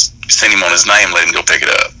to send him on his name, let him go pick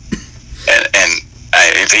it up. And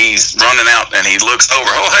if he's running out and he looks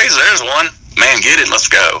over, oh, hey, there's one. Man, get it,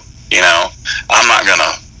 let's go. I'm not going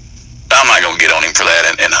to get on him for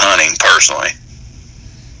that in hunting personally.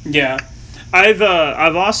 Yeah.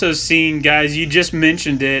 I've also seen guys, you just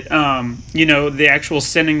mentioned it, the actual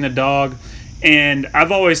sending the dog. And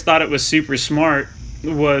I've always thought it was super smart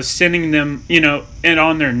was sending them, and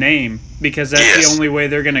on their name because that's the only way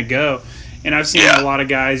they're going to go. And I've seen a lot of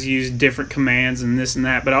guys use different commands and this and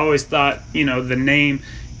that, but I always thought, the name,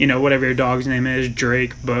 whatever your dog's name is,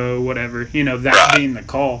 Drake, Bo, whatever, that being the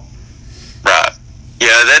call. Right.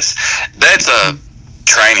 Yeah, that's a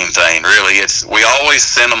training thing, really. We always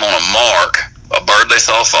send them on a mark, a bird they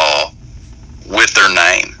saw fall, with their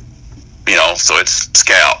name, so it's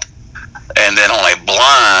Scout. And then on a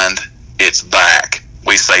blind, it's back.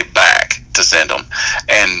 We say back to send them.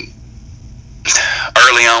 And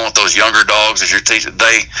early on with those younger dogs, as you're teaching,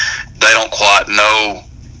 they don't quite know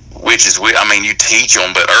which is which. You teach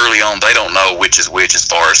them, but early on they don't know which is which as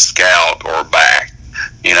far as Scout or back.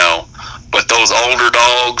 But those older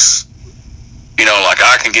dogs, like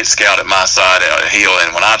I can get Scout at my side of the hill,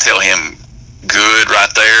 and when I tell him good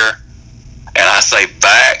right there, and I say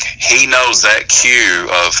back, he knows that cue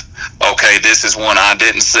of, okay, this is one I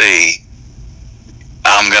didn't see.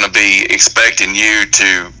 I'm going to be expecting you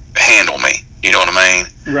to handle me. You know what I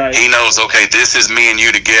mean? Right. He knows, okay, this is me and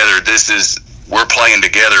you together. This is we're playing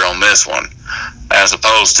together on this one, as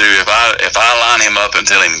opposed to if I line him up and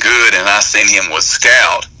tell him good, and I send him with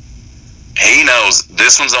Scout, he knows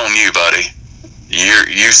this one's on you, buddy.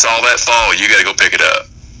 You saw that fall, you got to go pick it up.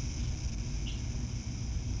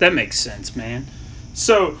 That makes sense, man.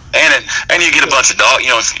 So and you get a bunch of dogs.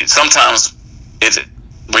 Sometimes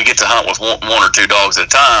we get to hunt with one or two dogs at a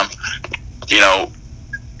time. You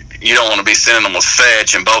don't want to be sending them with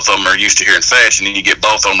fetch, and both of them are used to hearing fetch, and then you get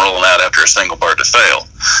both of them rolling out after a single bird to fail.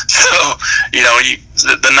 So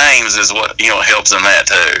the names is what helps in that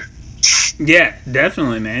too. Yeah,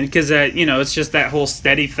 definitely, man. Because it's just that whole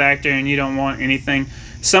steady factor, and you don't want anything.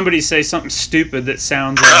 Somebody say something stupid that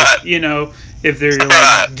sounds like if they're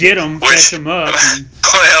like, get them, fetch them up.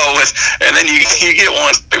 And then you get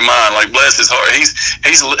one like mine, like bless his heart.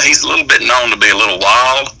 He's a little bit known to be a little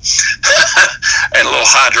wild and a little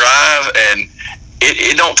high drive, and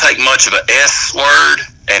it don't take much of an S word,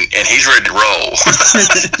 and he's ready to roll.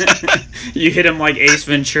 You hit him like Ace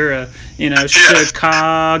Ventura,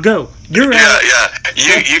 Chicago. You're out.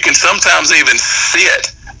 Yeah. You can sometimes even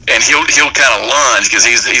sit, and he'll kind of lunge because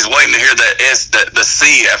he's waiting to hear that S, the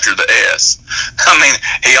C after the S. I mean,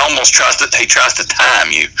 he almost tries to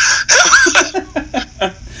time you.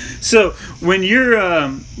 So when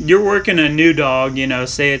you're working a new dog,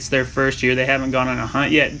 say it's their first year, they haven't gone on a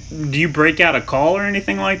hunt yet. Do you break out a call or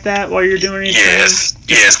anything like that while you're doing anything?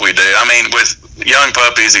 Yes, we do. I mean, with young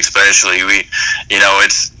puppies especially,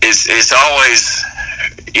 it's always,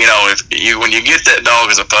 when you get that dog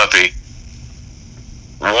as a puppy,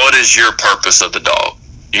 what is your purpose of the dog?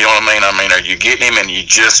 You know what I mean? I mean, are you getting him and you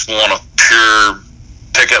just want to pure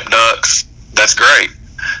pick up ducks? That's great.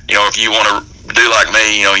 If you want to do like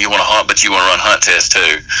me, you want to hunt, but you want to run hunt tests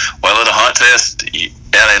too. Well, at a hunt test,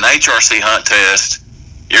 at an HRC hunt test,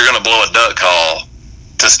 you're going to blow a duck call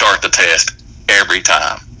to start the test every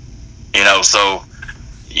time. So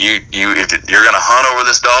if you're going to hunt over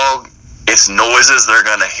this dog, it's noises they're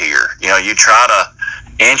going to hear. You try to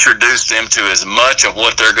introduce them to as much of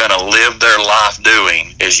what they're going to live their life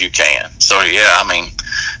doing as you can. So yeah, I mean,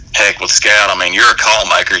 heck, with Scout, I mean, you're a call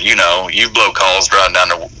maker. You blow calls driving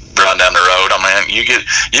down the road. I mean, you get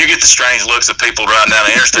the strange looks of people driving down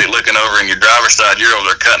the interstate looking over in your driver's side. You're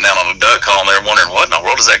over there cutting down on a duck call, and they're wondering, what in the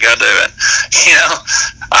world is that guy doing?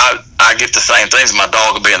 I get the same things. My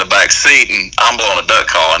dog will be in the back seat, and I'm blowing a duck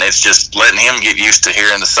call, and it's just letting him get used to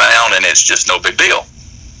hearing the sound, and it's just no big deal.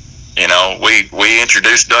 We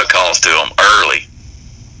introduced duck calls to them early.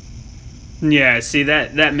 Yeah, see,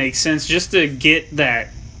 that makes sense, just to get that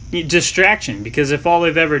distraction, because if all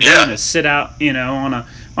they've ever done is sit out,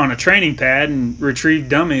 on a training pad and retrieve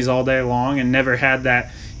dummies all day long and never had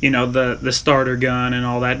that, the starter gun and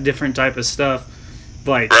all that different type of stuff,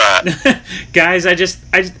 like, right. Guys, I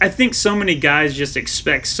think so many guys just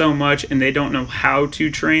expect so much and they don't know how to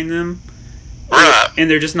train them, right? And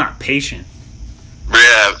they're just not patient.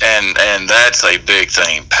 Yeah, and that's a big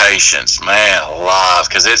thing. Patience, man, alive,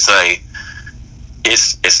 because it's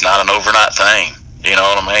not an overnight thing. You know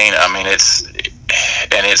what I mean? I mean,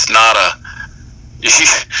 it's not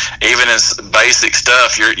even as basic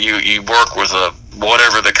stuff. You work with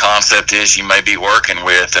whatever the concept is you may be working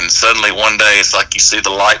with, and suddenly one day it's like you see the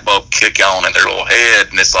light bulb kick on in their little head,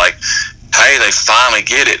 and it's like, hey, they finally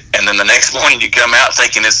get it. And then the next morning you come out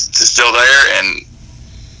thinking it's still there, and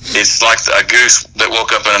it's like a goose that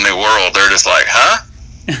woke up in a new world. They're just like, huh?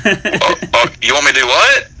 You want me to do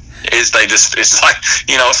what? It's like,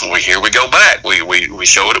 so here we go back. We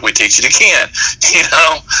show it, we teach it again,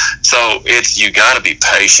 So you got to be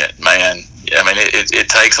patient, man. I mean, it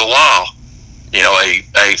takes a while.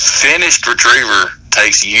 A finished retriever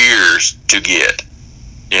takes years to get,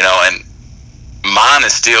 and mine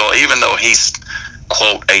is still, even though he's,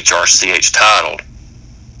 quote, HRCH titled,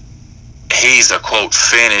 he's a, quote,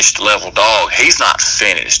 finished level dog. He's not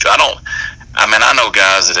finished. I know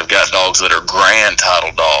guys that have got dogs that are grand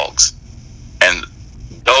title dogs, and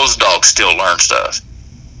those dogs still learn stuff.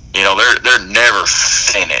 They're never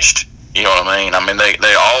finished. You know what I mean? I mean,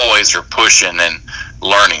 they always are pushing and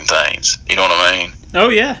learning things. You know what I mean? Oh,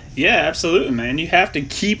 yeah. Yeah, absolutely, man. You have to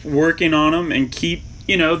keep working on them and keep,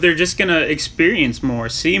 they're just going to experience more,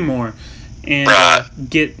 see more, and right.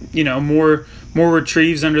 Get, more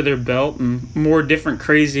retrieves under their belt and more different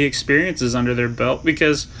crazy experiences under their belt,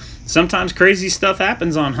 because sometimes crazy stuff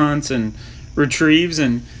happens on hunts and retrieves,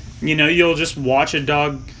 and you'll just watch a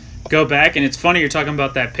dog go back. And it's funny you're talking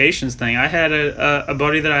about that patience thing. I had a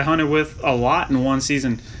buddy that I hunted with a lot in one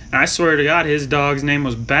season, and I swear to God his dog's name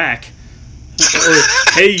was Back.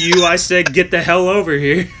 Hey you, I said, get the hell over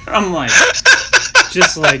here. I'm like,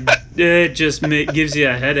 just like, it just gives you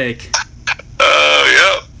a headache.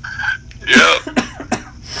 Yep.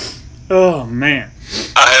 Oh man.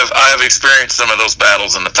 I have experienced some of those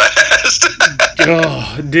battles in the past.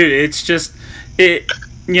 Oh, dude, it's just it.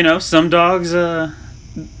 You know, some dogs. Do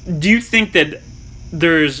you think that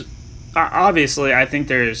there's obviously? I think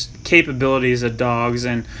there's capabilities of dogs,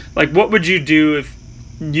 and like, what would you do if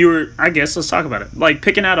you were? I guess let's talk about it. Like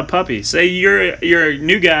picking out a puppy. Say you're a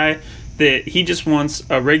new guy that he just wants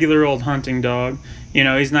a regular old hunting dog. You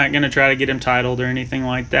know, he's not gonna try to get him titled or anything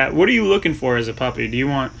like that. What are you looking for as a puppy? Do you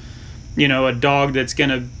want, you know, a dog that's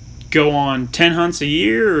gonna go on 10 hunts a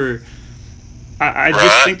year, or I just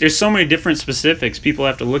Right. think there's so many different specifics people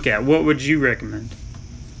have to look at. What would you recommend?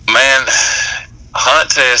 Man, hunt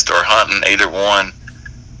test or hunting, either one.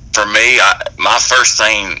 For me, my first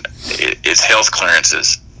thing is health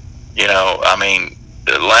clearances. You know, I mean,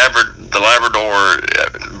 the Labrador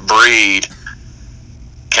breed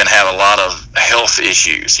can have a lot of health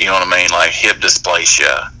issues. You know what I mean, like hip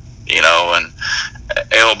dysplasia, you know, and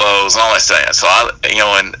elbows and all that stuff. So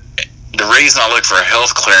and the reason I look for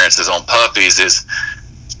health clearances on puppies is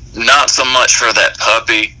not so much for that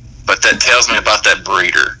puppy, but that tells me about that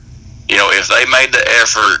breeder. You know, if they made the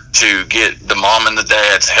effort to get the mom and the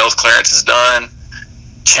dad's health clearances done,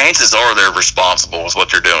 chances are they're responsible with what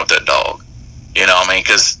they're doing with that dog. You know what I mean?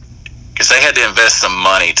 Because they had to invest some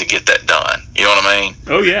money to get that done. You know what I mean?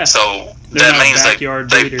 Oh yeah. So They're that not means backyard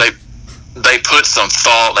they breeders. they put some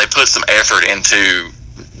thought, they put some effort into.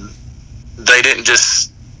 They didn't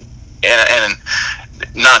just and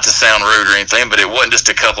not to sound rude or anything, but it wasn't just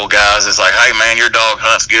a couple guys. It's like, hey man, your dog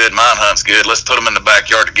hunts good, mine hunts good. Let's put them in the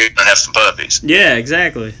backyard together and have some puppies. Yeah,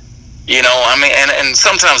 exactly. You know, I mean, and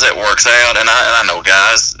sometimes that works out, and I know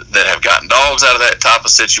guys that have gotten dogs out of that type of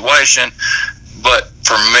situation. But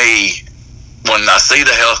for me, when I see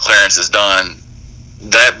the health clearance is done,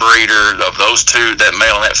 that breeder of those two, that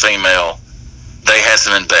male and that female, they had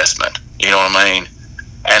some investment. You know what I mean?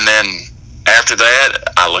 And then after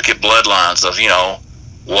that, I look at bloodlines of, you know,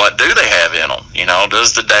 what do they have in them? You know,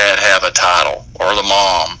 does the dad have a title, or the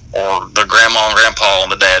mom, or the grandma and grandpa on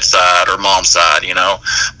the dad's side or mom's side, you know?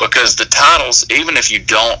 Because the titles, even if you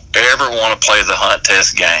don't ever want to play the hunt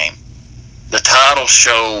test game, the titles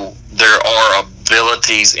show there are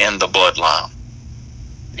abilities in the bloodline.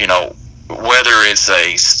 You know, whether it's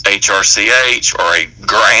a HRCH or a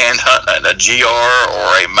grand hunt, a GR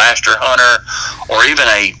or a master hunter, or even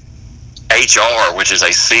a HR, which is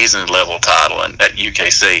a seasoned level title at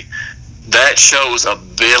UKC, that shows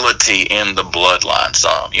ability in the bloodline.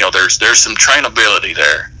 Some, you know, there's some trainability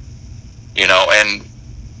there, you know, and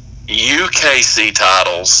UKC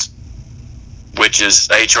titles, which is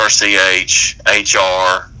HRCH,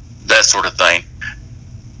 HR, that sort of thing,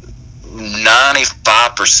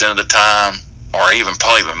 95% of the time, or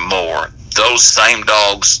probably even more, those same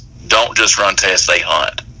dogs don't just run tests, they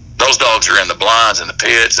hunt. Those dogs are in the blinds, in the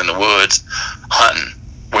pits, in the woods, hunting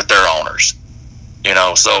with their owners. You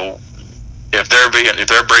know, so if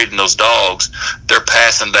they're breeding those dogs, they're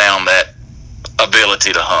passing down that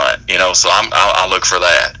ability to hunt. You know, so I look for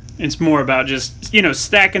that. It's more about just, you know,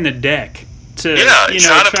 stacking the deck to, Yeah, you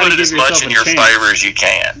know, try to put it give as much yourself in a your chance. favor as you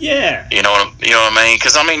can. Yeah. You know what I mean?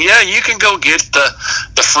 Because I mean, yeah, you can go get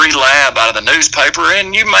the free lab out of the newspaper,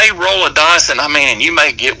 and you may roll a dice, and you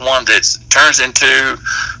may get one that turns into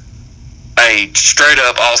a straight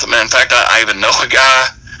up awesome. In fact, I even know a guy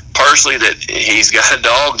personally that he's got a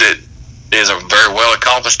dog that is a very well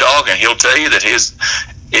accomplished dog, and he'll tell you that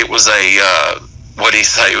it was a what he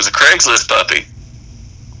say? It was a Craigslist puppy.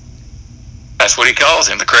 That's what he calls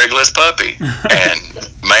him, the Craigslist puppy. And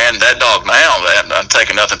man, that dog now, I'm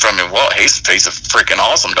taking nothing from him. Well, he's a freaking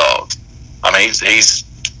awesome dog. I mean, he's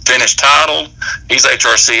finished titled. He's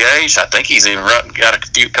HRCH. I think he's even got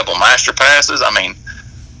a couple master passes. I mean,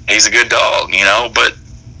 he's a good dog, you know. But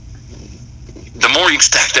the more you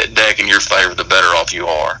stack that deck in your favor, the better off you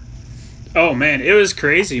are. Oh man, it was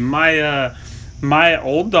crazy. My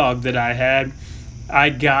old dog that I had, I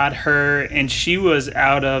got her, and she was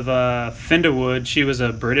out of Fenderwood. She was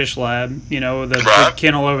a British lab, you know, the big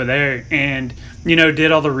kennel over there, and you know,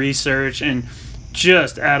 did all the research, and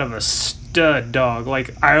just out of a stud dog,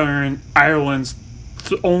 like Ireland's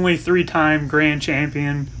only 3-time grand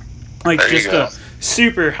champion, like There you just go. a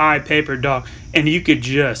super high paper dog, and you could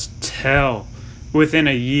just tell within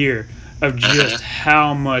a year of just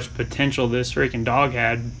how much potential this freaking dog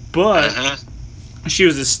had. But she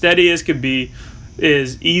was as steady as could be,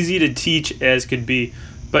 as easy to teach as could be.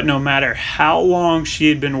 But no matter how long she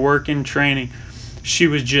had been working, training, she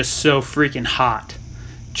was just so freaking hot.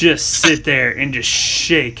 Just sit there and just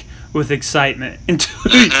shake with excitement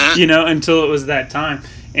until until it was that time.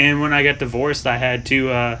 And when I got divorced, I had to,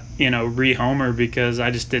 rehome her because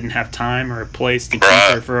I just didn't have time or a place to keep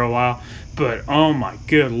her for a while. But, oh my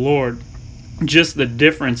good Lord, just the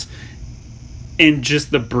difference in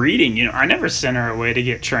just the breeding. You know, I never sent her away to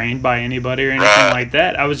get trained by anybody or anything like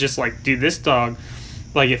that. I was just like, dude, this dog,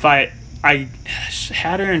 like if I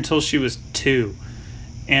had her until she was 2.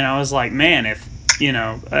 And I was like, man, if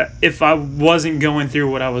I wasn't going through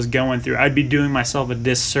what I was going through, I'd be doing myself a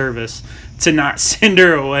disservice to not send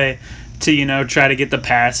her away to, try to get the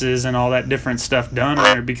passes and all that different stuff done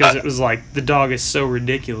on her, because it was like, the dog is so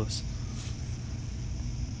ridiculous.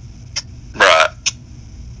 Right.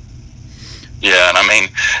 Yeah, and I mean,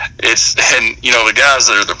 the guys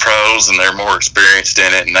that are the pros and they're more experienced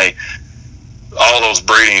in it, and all those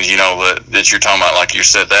breedings, that you're talking about, like you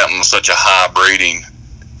said, that one was such a high breeding.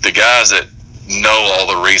 The guys that know all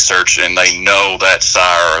the research and they know that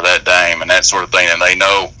sire or that dame and that sort of thing, and they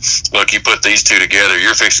know, look, you put these two together,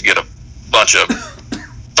 you're fixing to get a bunch of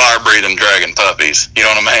fire-breathing dragon puppies. You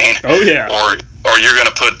know what I mean? Oh, yeah. Or you're going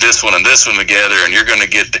to put this one and this one together, and you're going to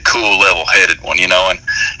get the cool, level-headed one, And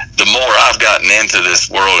the more I've gotten into this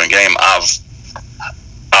world and game, I've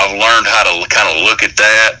learned how to kind of look at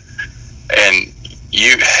that, and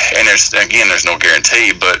there's no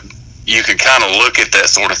guarantee, but you can kind of look at that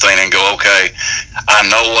sort of thing and go, okay, I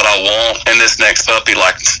know what I want in this next puppy.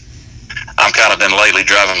 Like, I'm kind of been lately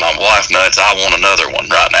driving my wife nuts. I want another one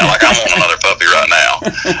right now. Like, I want another puppy right now.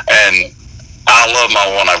 And I love my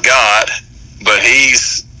one I've got, but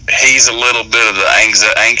he's a little bit of the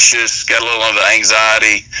anxious, got a little of the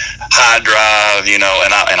anxiety, high drive, and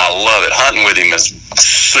I love it. Hunting with him is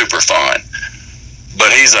super fun, but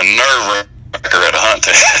he's a nerve wrecker at a hunt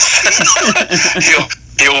test.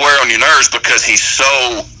 He'll wear on your nerves because he's so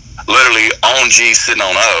literally on G sitting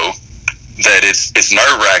on O that it's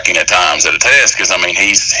nerve wracking at times at a test, because I mean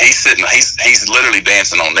he's literally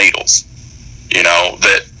dancing on needles.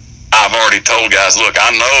 That I've already told guys, look,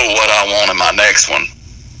 I know what I want in my next one.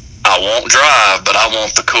 I won't drive, but I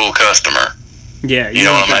want the cool customer. Yeah, you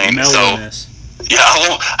know what I mean. So yeah,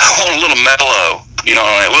 I want a little mellow.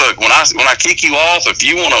 Look, when I kick you off, if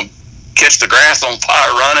you want to catch the grass on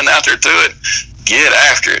fire running out there to it, get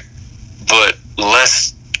after it, but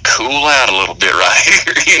let's cool out a little bit right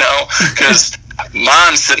here, because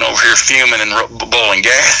mine's sitting over here fuming and boiling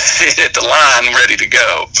gas at the line, ready to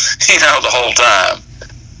go, the whole time.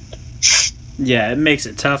 Yeah, it makes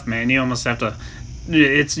it tough, man. You almost have to.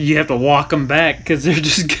 You have to walk them back because they're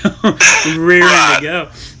just going rearing to go.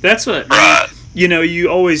 That's what. Right. You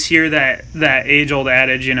always hear that age-old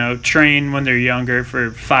adage, train when they're younger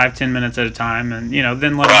for 5-10 minutes at a time, and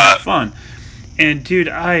then let them have fun. And dude,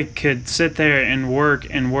 I could sit there and work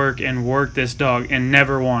this dog, and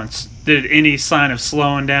never once did any sign of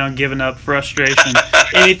slowing down, giving up, frustration,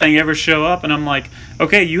 anything ever show up. And I'm like,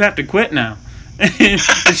 okay, you have to quit now. And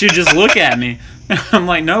she'd just look at me. I'm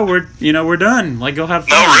like, no, we're done. Like, go have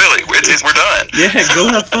fun. No, really, we're done. Yeah, go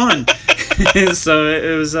have fun. So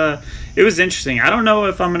it was interesting. I don't know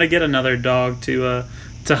if I'm gonna get another dog to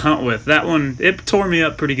hunt with. That one, it tore me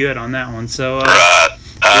up pretty good on that one. So right.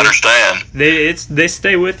 I understand. They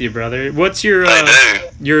stay with you, brother. What's your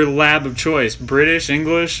lab of choice? British,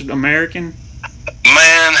 English, American?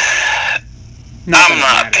 Man, I'm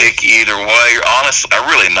not picky either way. Honestly, I'm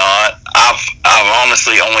really not. I've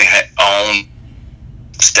honestly only owned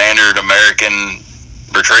standard American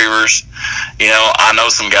retrievers. I know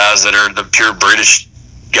some guys that are the pure British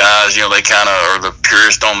guys. They kind of are the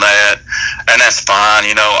purest on that, and that's fine.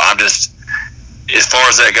 I'm just, as far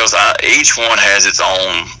as that goes, each one has its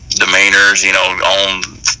own demeanors, own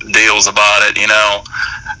deals about it, and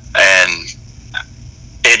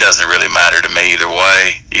it doesn't really matter to me either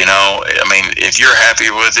way. I mean, if you're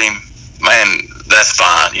happy with him, man, that's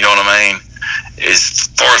fine. You know what I mean? As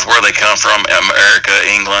far as where they come from, America,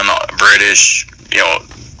 England, British,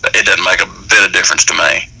 it doesn't make a bit of difference to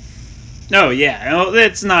me. Oh yeah,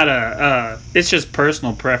 it's not it's just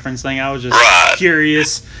personal preference thing. I was just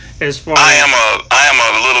curious as far. I am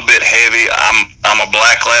a little bit heavy. I'm a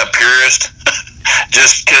black lab purist,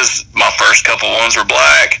 just because my first couple ones were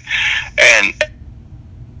black, and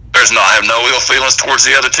I have no ill feelings towards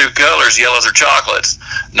the other two colors, yellows or chocolates.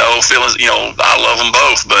 No feelings. I love them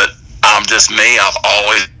both, but I'm just me. I've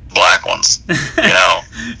always black ones,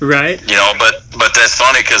 right? But that's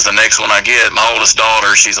funny because the next one I get, my oldest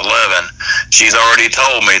daughter, she's 11. She's already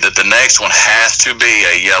told me that the next one has to be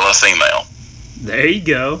a yellow female. There you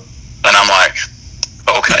go. And I'm like,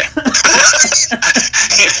 okay.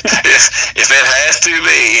 if it has to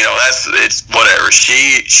be, it's whatever.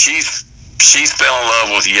 She's fell in love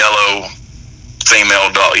with yellow female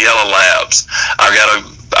dog, yellow labs. I've got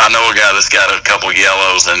I know a guy that's got a couple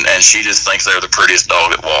yellows, and she just thinks they're the prettiest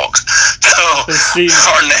dog that walks. So See,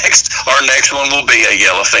 our next one will be a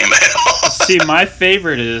yellow female. see, my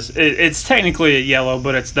favorite it's technically a yellow,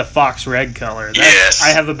 but it's the fox red color. Yes. I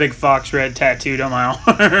have a big fox red tattooed on my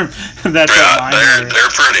arm. That's what mine is. They're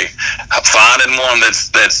pretty. Finding one that's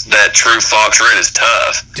that true fox red is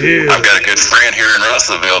tough. Dude. I've got a good friend here in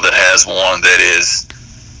Russellville that has one that is.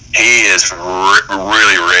 He is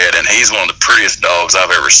really red, and he's one of the prettiest dogs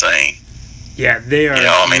I've ever seen. Yeah, they are. You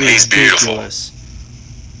know, I mean, he's beautiful. ridiculous.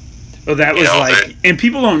 Well, that was and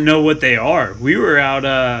people don't know what they are. We were out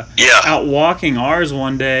walking ours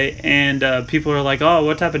one day, and people were like, "Oh,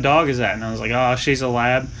 what type of dog is that?" And I was like, "Oh, she's a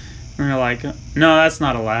lab." And they're like, "No, that's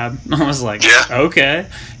not a lab." I was like, Yeah. "Okay,"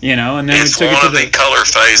 you know. And then It's we took one it of to the color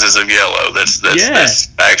phases of yellow. That's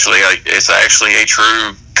actually it's actually a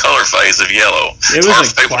true color phase of yellow. It was hard a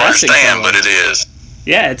for people to classic understand, color. but it is.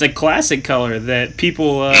 Yeah, it's a classic color that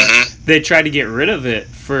people they tried to get rid of it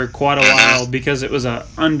for quite a while because it was a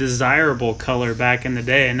undesirable color back in the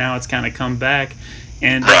day, and now it's kind of come back.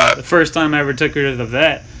 And the first time I ever took her to the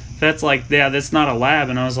vet, that's like, yeah, that's not a lab,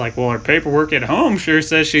 and I was like, well, her paperwork at home sure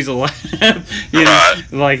says she's a lab. you know,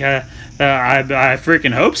 like I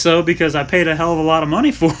freaking hope so, because I paid a hell of a lot of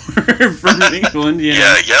money for her from England. You know?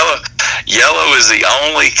 Yeah, yellow is the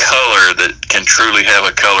only color that can truly have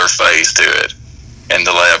a color phase to it in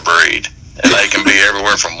the lab breed. And they can be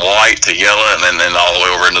everywhere from white to yellow, and then all the way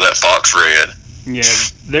over into that fox red. Yeah,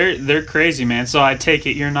 they're crazy, man. So I take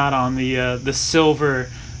it you're not on the silver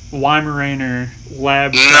Weimaraner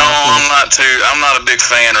lab. No, I'm not a big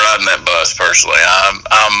fan riding that bus personally. I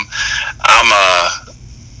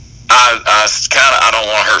don't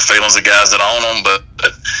want to hurt feelings of guys that own them, but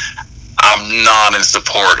I'm not in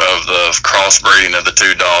support of the crossbreeding of the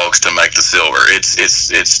two dogs to make the silver. It's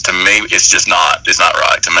to me, it's just not. It's not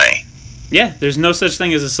right to me. Yeah, there's no such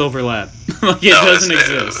thing as a silver lab. It doesn't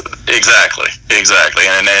exist. Exactly.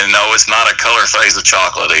 And no, it's not a color phase of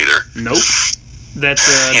chocolate either. Nope. That's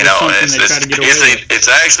something they try to get away with. It's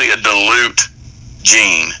actually a dilute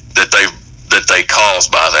gene that they cause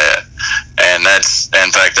by that, and that's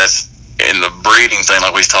in the breeding thing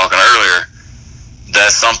like we was talking earlier.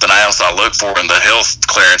 That's something else I look for in the health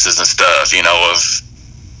clearances and stuff. You know,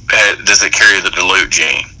 does it carry the dilute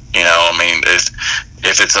gene? You know, I mean,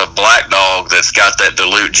 if it's a black dog that's got that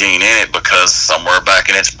dilute gene in it because somewhere back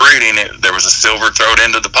in its breeding there was a silver thrown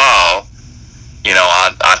into the pile, you know,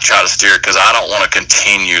 I try to steer it because I don't want to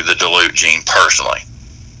continue the dilute gene personally.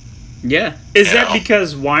 Yeah. Is that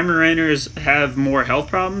because Weimaraners have more health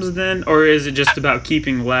problems then, or is it just about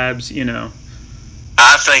keeping labs, you know?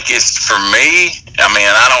 I think it's, for me, I mean,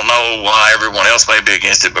 I don't know why everyone else may be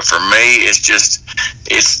against it, but for me,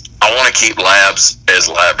 I want to keep labs as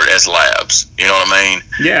labs. You know what I mean?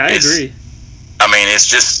 Yeah, I agree. I mean, it's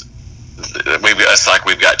just, it's like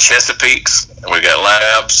we've got Chesapeakes, we've got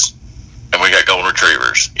labs, and we got golden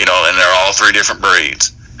retrievers, you know, and they're all three different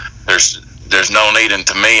breeds. There's no need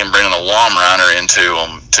to me in bringing a Weimaraner into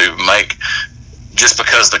them to make, just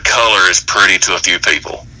because the color is pretty to a few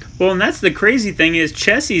people. Well, and that's the crazy thing is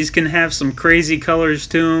Chessies can have some crazy colors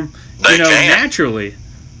to them, naturally.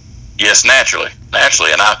 Yes, naturally,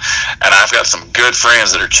 and I've got some good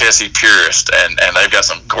friends that are Chessie purists, and they've got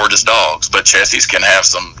some gorgeous dogs, but Chessies can have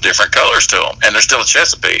some different colors to them, and they're still a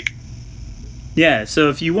Chesapeake. Yeah, so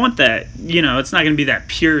if you want that, you know, it's not going to be that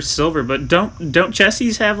pure silver, but don't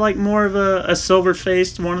Chessies have like more of a silver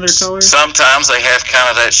faced one of their colors? Sometimes they have kind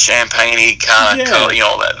of that champagne-y kind of color, you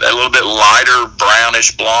know, that little bit lighter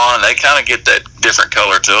brownish blonde. They kind of get that different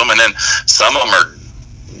color to them, and then some of them are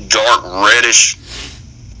dark reddish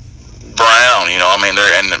brown, you know, I mean,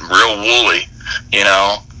 they're real woolly, you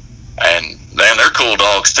know, and man, they're cool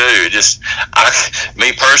dogs too. Just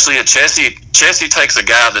me personally, a Chessie takes a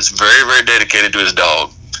guy that's very, very dedicated to his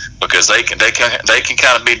dog, because they can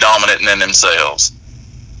kind of be dominant in themselves.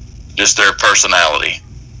 Just their personality.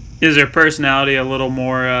 Is their personality a little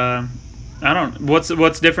more?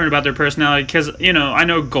 What's different about their personality? Because, you know, I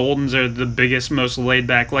know Goldens are the biggest, most laid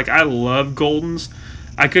back. Like, I love Goldens.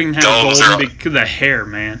 I couldn't have a Golden because of the hair,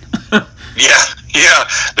 man. Yeah.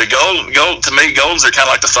 The gold to me, Goldens are kind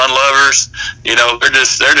of like the fun lovers. You know,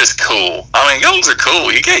 they're just cool. I mean, Goldens are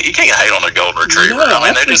cool. You can't hate on a golden retriever. No,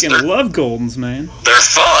 I mean, I love Goldens, man. They're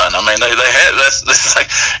fun. I mean, they have that's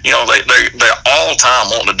like, you know, they're all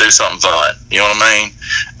time wanting to do something fun. You know what I mean?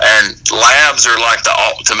 And labs are like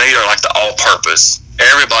to me are like the all purpose.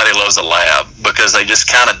 Everybody loves a lab because they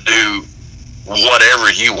just kind of do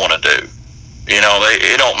whatever you want to do. You know,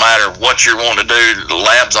 it don't matter what you're wanting to do. The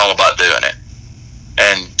lab's all about doing it.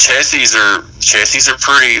 And Chessies are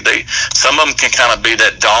pretty. Some of them can kind of be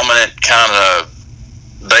that dominant kind of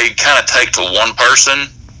they kind of take to one person,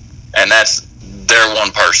 and that's their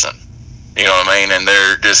one person. You know what I mean? And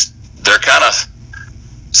they're kind of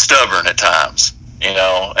stubborn at times. You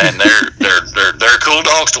know, and they're cool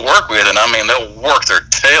dogs to work with, and I mean they'll work their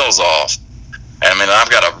tails off. I mean, I've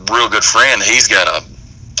got a real good friend. He's got a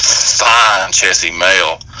fine Chessie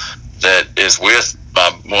male that is with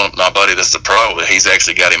my buddy that's the pro. He's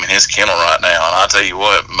actually got him in his kennel right now, and I'll tell you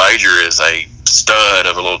what, Major is a stud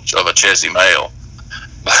of a Chessie male,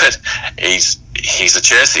 but he's a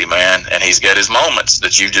Chessie, man, and he's got his moments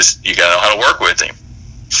that you got to know how to work with him.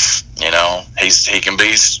 You know, he can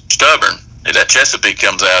be stubborn. That Chesapeake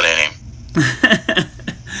comes out in him.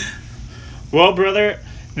 Well, brother,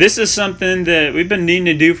 this is something that we've been needing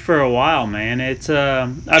to do for a while, man. It's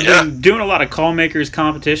I've been doing a lot of call makers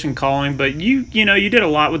competition calling, but you did a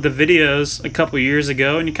lot with the videos a couple years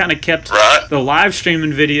ago, and you kind of kept the live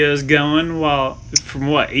streaming videos going from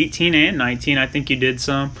 18 and 19, I think you did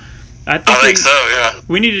some. I think so, yeah.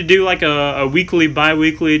 We need to do like a weekly,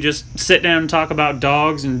 bi-weekly, just sit down and talk about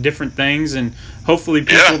dogs and different things, and hopefully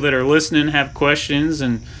people that are listening have questions,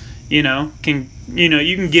 and you can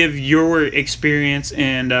give your experience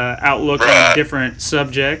and outlook on different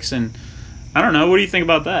subjects. And I don't know, what do you think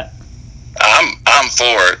about that? I'm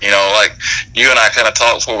for it. You know, like you and I kind of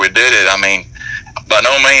talked before we did it. I mean, by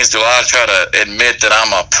no means do I try to admit that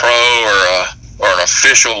I'm a pro or an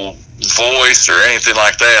official voice or anything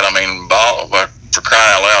like that. I mean, for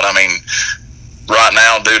crying out loud, I mean, right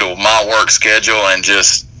now, due to my work schedule and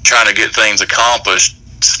just trying to get things accomplished,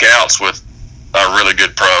 Scout's with a really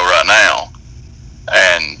good pro right now,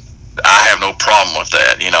 and I have no problem with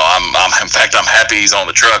that. You know, in fact, I'm happy he's on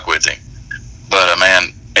the truck with him. But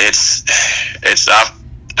man, as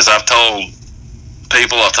I've told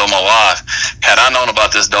people, I've told my wife, had I known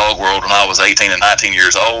about this dog world when I was 18 and 19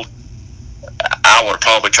 years old, I would have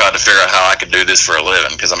probably tried to figure out how I could do this for a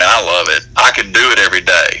living, because I mean, I love it. I could do it every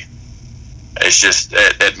day. It's just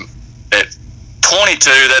at 22,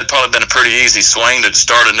 that'd probably been a pretty easy swing to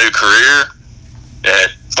start a new career.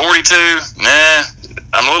 At 42,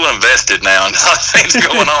 I'm a little invested now in things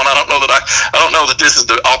going on. I don't know that this is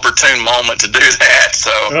the opportune moment to do that.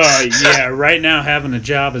 So yeah, right now having a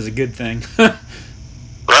job is a good thing.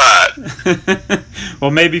 Right.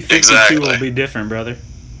 Well, maybe 52 will be different, brother.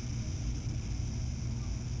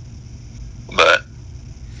 But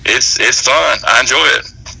it's fun. I enjoy it.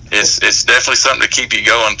 It's definitely something to keep you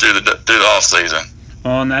going through the off season.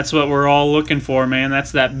 Well, and that's what we're all looking for, man.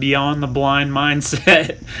 That's that beyond the blind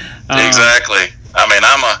mindset. Exactly. I mean,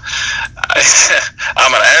 I'm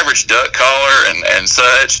an average duck caller and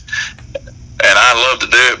such, and I love to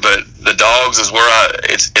do it. But the dogs is where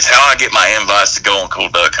it's how I get my invites to go on cool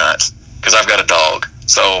duck hunts, because I've got a dog.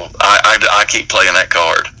 So I keep playing that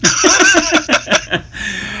card.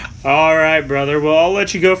 All right, brother. Well, I'll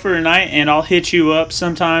let you go for tonight, and I'll hit you up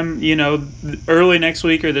sometime, early next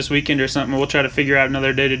week or this weekend or something. We'll try to figure out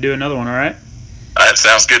another day to do another one, all right? That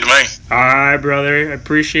sounds good to me. All right, brother. I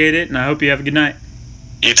appreciate it, and I hope you have a good night.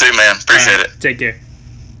 You too, man. Appreciate it. Take care.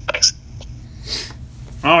 Thanks.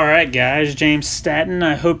 All right, guys. James Staton.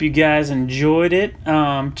 I hope you guys enjoyed it.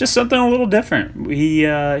 Just something a little different.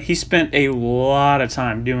 He spent a lot of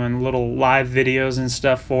time doing little live videos and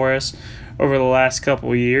stuff for us over the last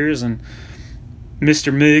couple of years, and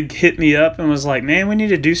Mr. Mig hit me up and was like, man, we need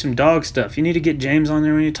to do some dog stuff. You need to get James on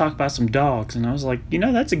there. We need to talk about some dogs. And I was like,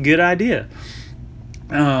 that's a good idea.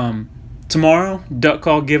 Tomorrow, duck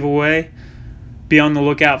call giveaway. Be on the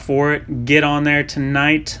lookout for it. Get on there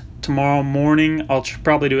tonight, tomorrow morning. I'll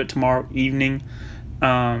probably do it tomorrow evening.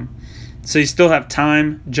 So you still have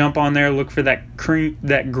time. Jump on there. Look for that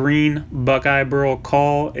green Buckeye Burl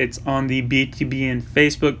call. It's on the BTBN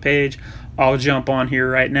Facebook page. I'll jump on here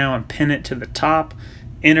right now and pin it to the top.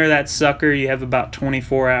 Enter that sucker. You have about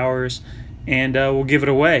 24 hours, and we'll give it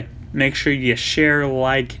away. Make sure you share,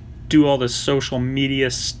 like, do all the social media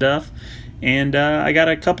stuff. And I got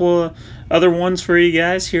a couple of other ones for you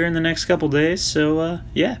guys here in the next couple days. So,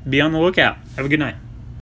 be on the lookout. Have a good night.